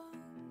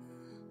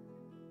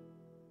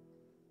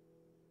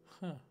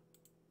 Huh.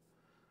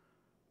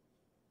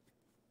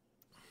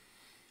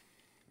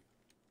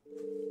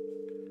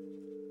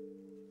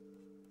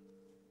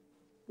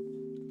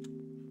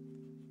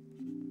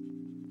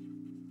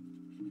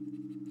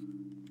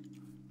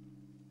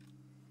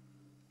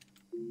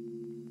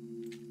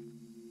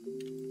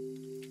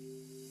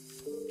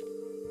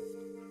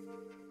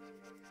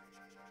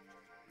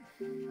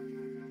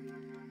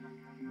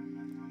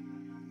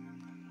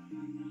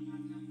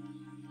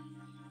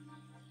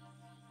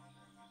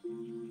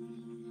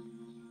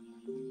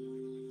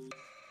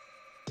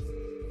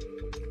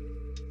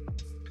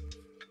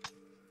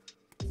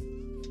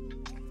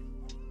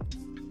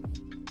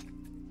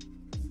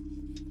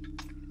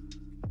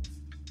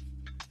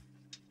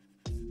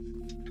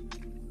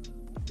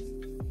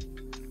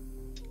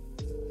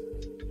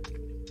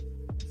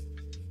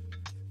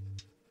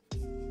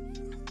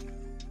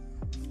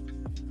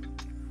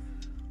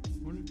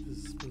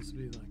 To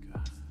be like a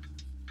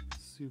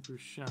super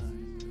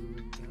shine,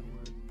 like that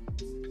word.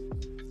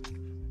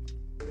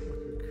 Like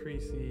a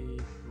creasy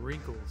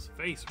wrinkles,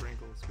 face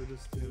wrinkles. We're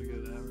just gonna go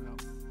that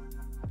route.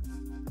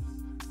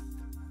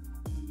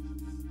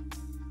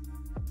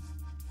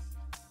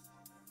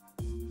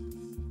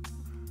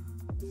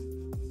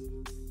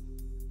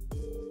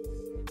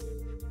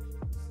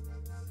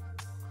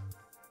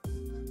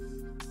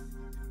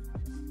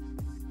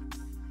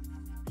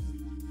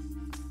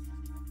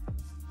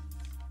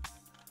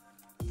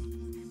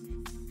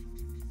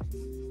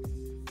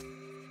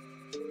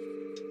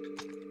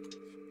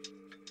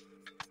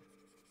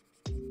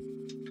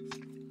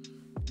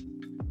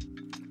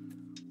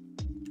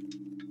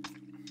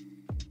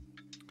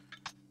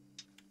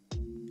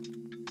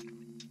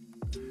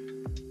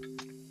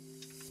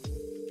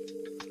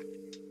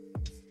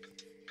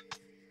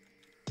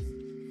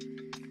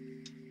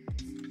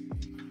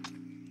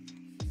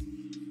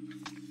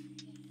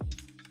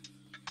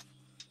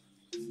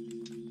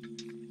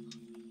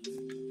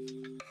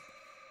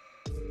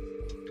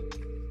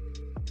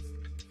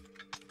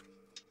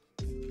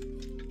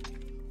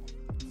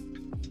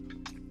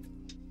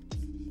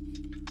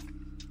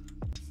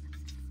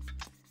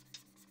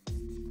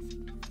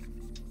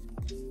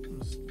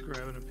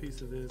 grabbing a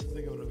piece of this. I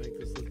think I'm gonna make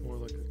this look more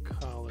like a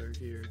collar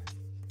here.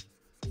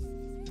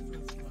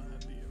 That's my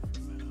idea for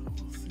now.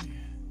 We'll see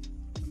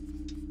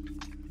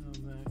how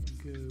that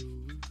goes.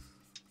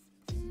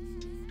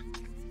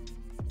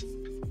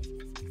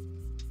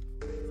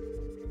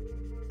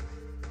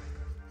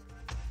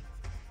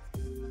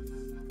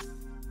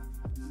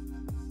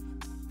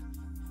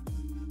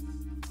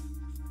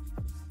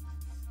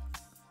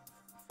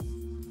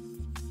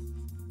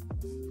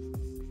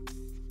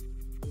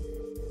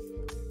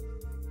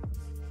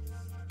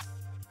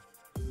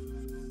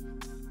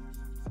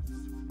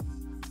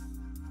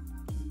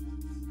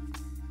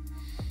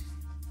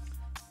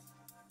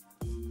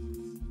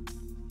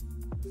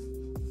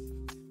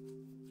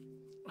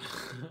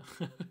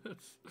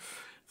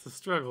 It's a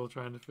struggle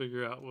trying to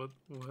figure out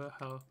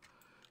how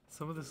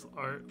some of this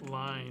art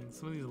lines,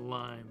 some of these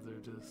lines are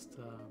just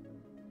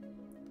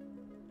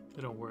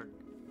they don't work.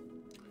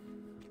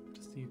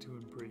 Just need to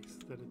embrace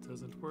that it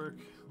doesn't work,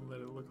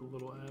 let it look a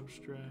little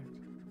abstract,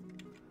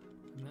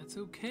 and that's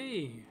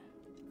okay.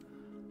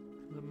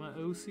 Let my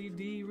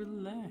OCD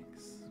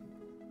relax.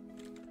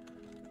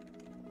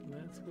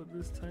 That's what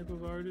this type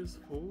of art is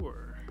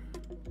for.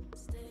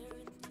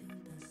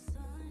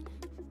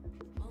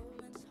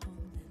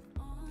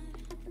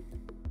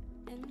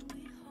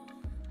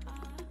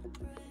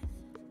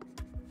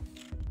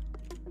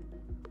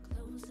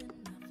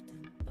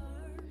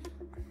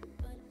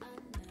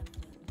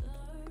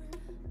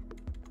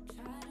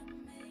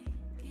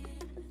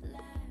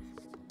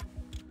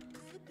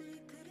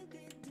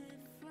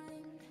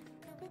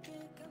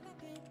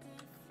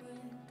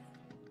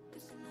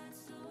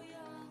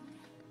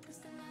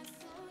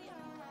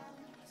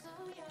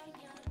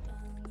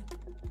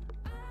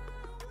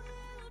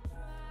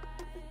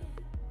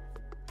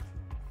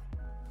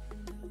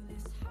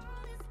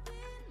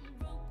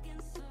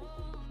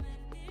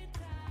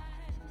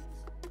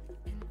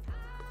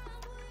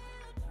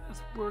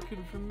 That's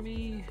working for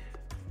me.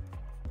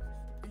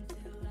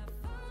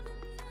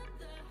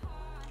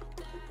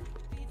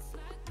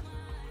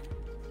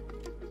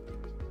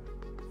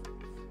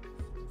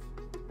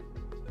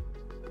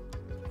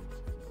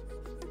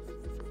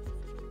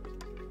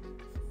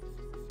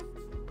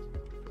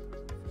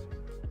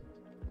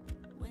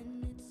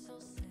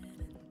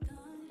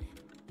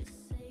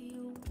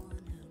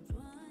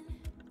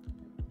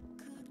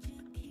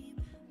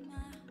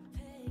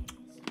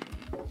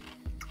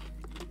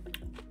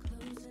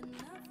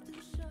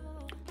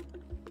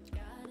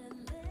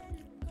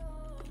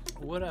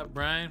 What up,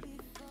 Brian?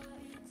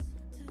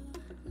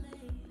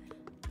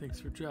 Thanks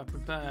for dropping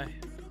by,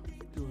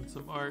 doing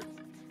some art.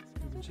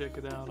 You can check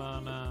it out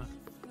on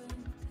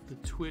the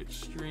Twitch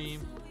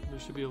stream. There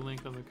should be a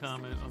link on the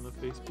comment on the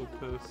Facebook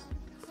post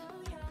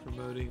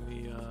promoting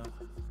the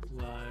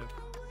live.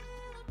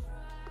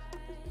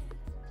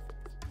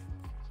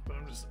 But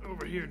I'm just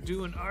over here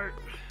doing art.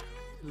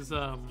 This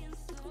you've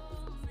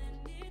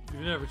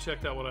never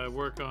checked out what I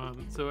work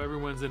on. So every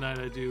Wednesday night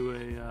I do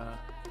a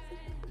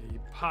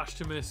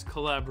posthumous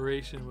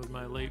collaboration with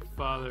my late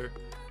father,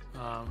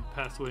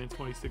 passed away in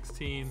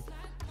 2016.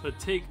 So I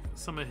take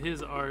some of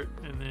his art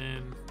and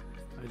then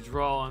I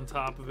draw on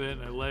top of it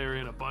and I layer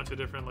in a bunch of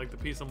different, like the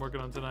piece I'm working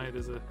on tonight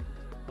is a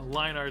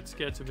line art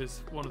sketch of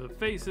one of the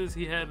faces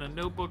he had in a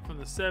notebook from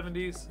the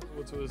 70s,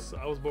 which was,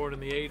 I was born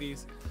in the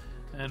 80s.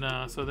 And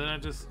so then I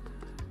just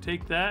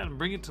take that and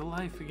bring it to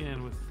life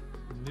again with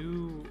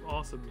new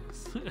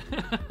awesomeness.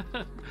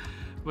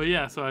 But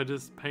yeah, so I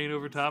just paint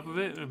over top of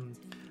it, and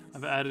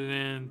I've added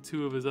in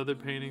 2 of his other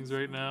paintings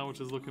right now, which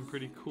is looking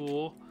pretty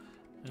cool.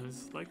 And I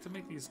just like to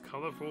make these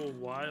colorful,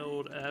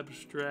 wild,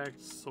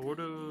 abstract, sort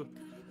of,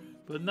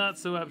 but not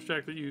so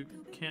abstract that you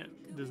can't,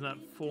 there's not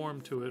form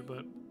to it,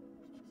 but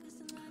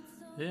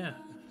yeah,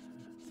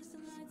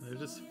 they're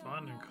just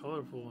fun and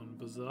colorful and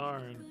bizarre,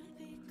 and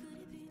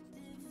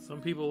some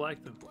people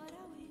like them.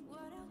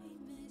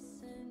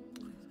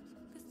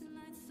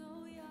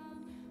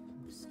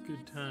 It's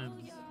good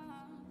times.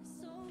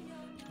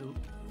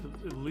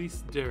 At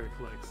least Derek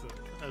likes them,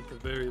 at the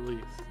very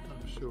least,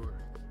 I'm sure.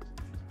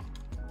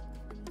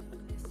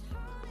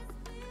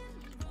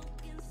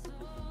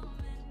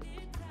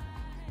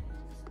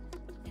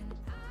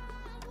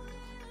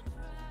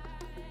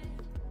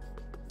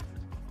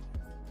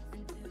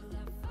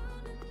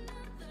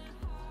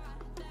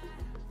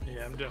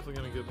 Yeah, I'm definitely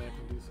gonna go back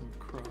and do some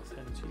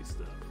cross-hatchy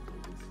stuff.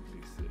 This would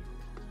be sick.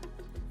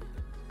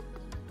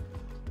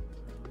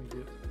 Let me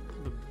get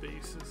the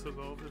basis of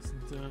all this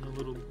done a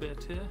little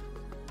better.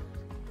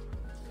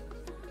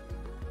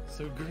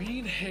 So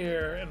green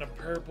hair and a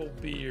purple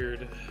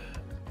beard.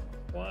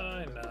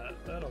 Why not?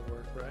 That'll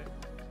work, right?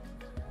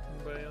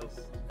 Anybody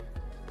else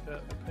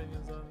got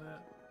opinions on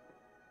that?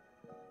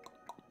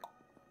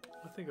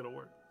 I think it'll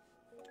work.